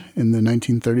Man in the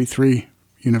 1933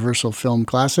 Universal film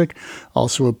classic.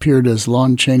 Also appeared as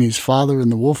Lon Chaney's father in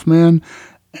The Wolfman,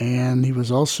 and he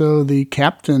was also the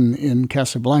captain in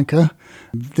Casablanca.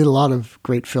 Did a lot of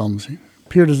great films. He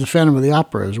appeared as the Phantom of the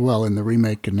Opera as well in the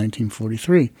remake in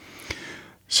 1943.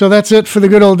 So that's it for the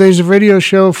Good Old Days of Radio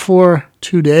show for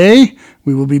today.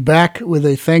 We will be back with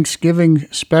a Thanksgiving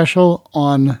special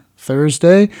on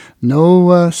Thursday.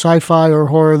 No sci-fi or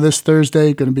horror this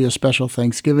Thursday. Going to be a special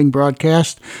Thanksgiving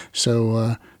broadcast.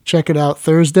 So check it out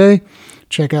Thursday.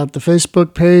 Check out the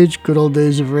Facebook page,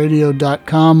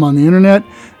 goodolddaysofradio.com on the internet,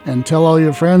 and tell all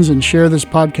your friends and share this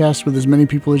podcast with as many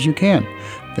people as you can.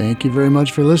 Thank you very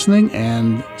much for listening,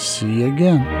 and see you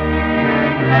again.